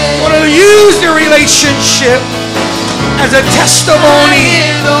 You want to use their relationship as a testimony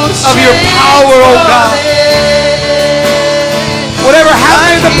of your power, oh God. Whatever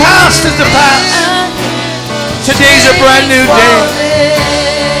happened in the past is the past. Today's a brand new day.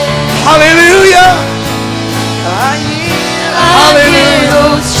 Hallelujah.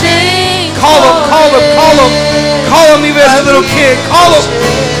 Hallelujah. Call him, call him, call him. Call him even as a little kid. Call him.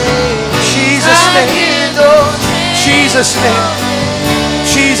 Jesus' name. Jesus' name.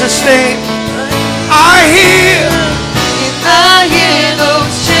 Jesus' name. I hear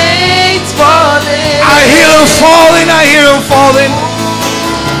those chains falling. I hear them falling. I hear them falling.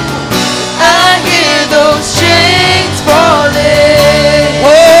 I hear those chains falling.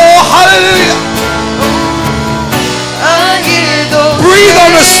 Oh, hallelujah. I hear those Breathe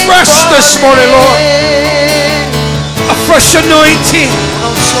on us chains fresh this morning, Lord. falling. A fresh anointing.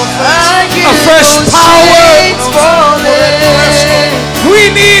 I hear A fresh those power. chains falling. We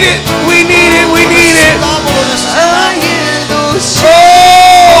need it. We need it. We need it. I hear those chains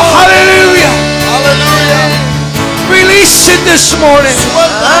Oh, hallelujah. Release it this morning.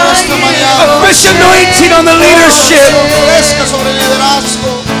 A fresh anointing on the leadership.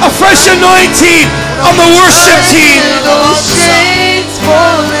 A fresh anointing on the worship team. those chains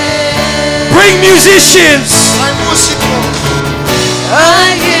falling. Bring musicians.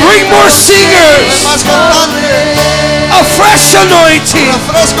 I hear Bring more singers. A fresh anointing.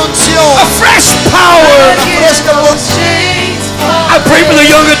 A fresh power. those chains I pray for the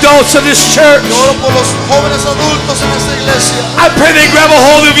young adults of this church. Oro por los jóvenes adultos en esta iglesia. I pray they grab a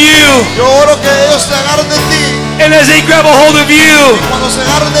hold of you. Yo oro que ellos se agarren de ti. And as they grab a hold of you, Cuando se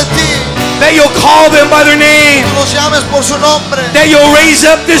agarren de ti, that you'll call them by their name. tú los llames por su nombre. That you'll raise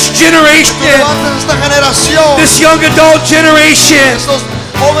up this Tú generation, levantes esta generación, this young adult generation. estos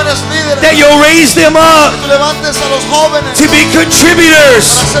jóvenes líderes. That you'll raise them up Tú levantes a los jóvenes to be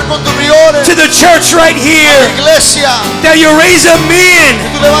contributors para ser contribuidores to the church right a la here. iglesia. That you'll raise up men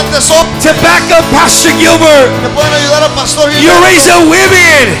Tú levantes hombres to back up Pastor Gilbert. que pueden ayudar al pastor You'll Gilberto. raise up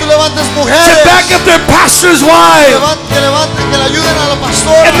women Tú levantes to mujeres back up their pastor's wives. que le ayuden a la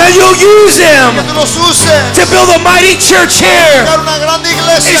pastora. And then you'll use Que them tú los uses to build a mighty church here para una grande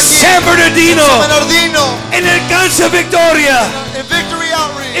iglesia in aquí San Bernardino, en Bernardino, in Alcanza Victoria. en Victory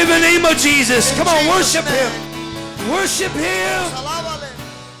Outreach. In the name of Jesus. Come on, worship Him. Worship Him. Alábalo.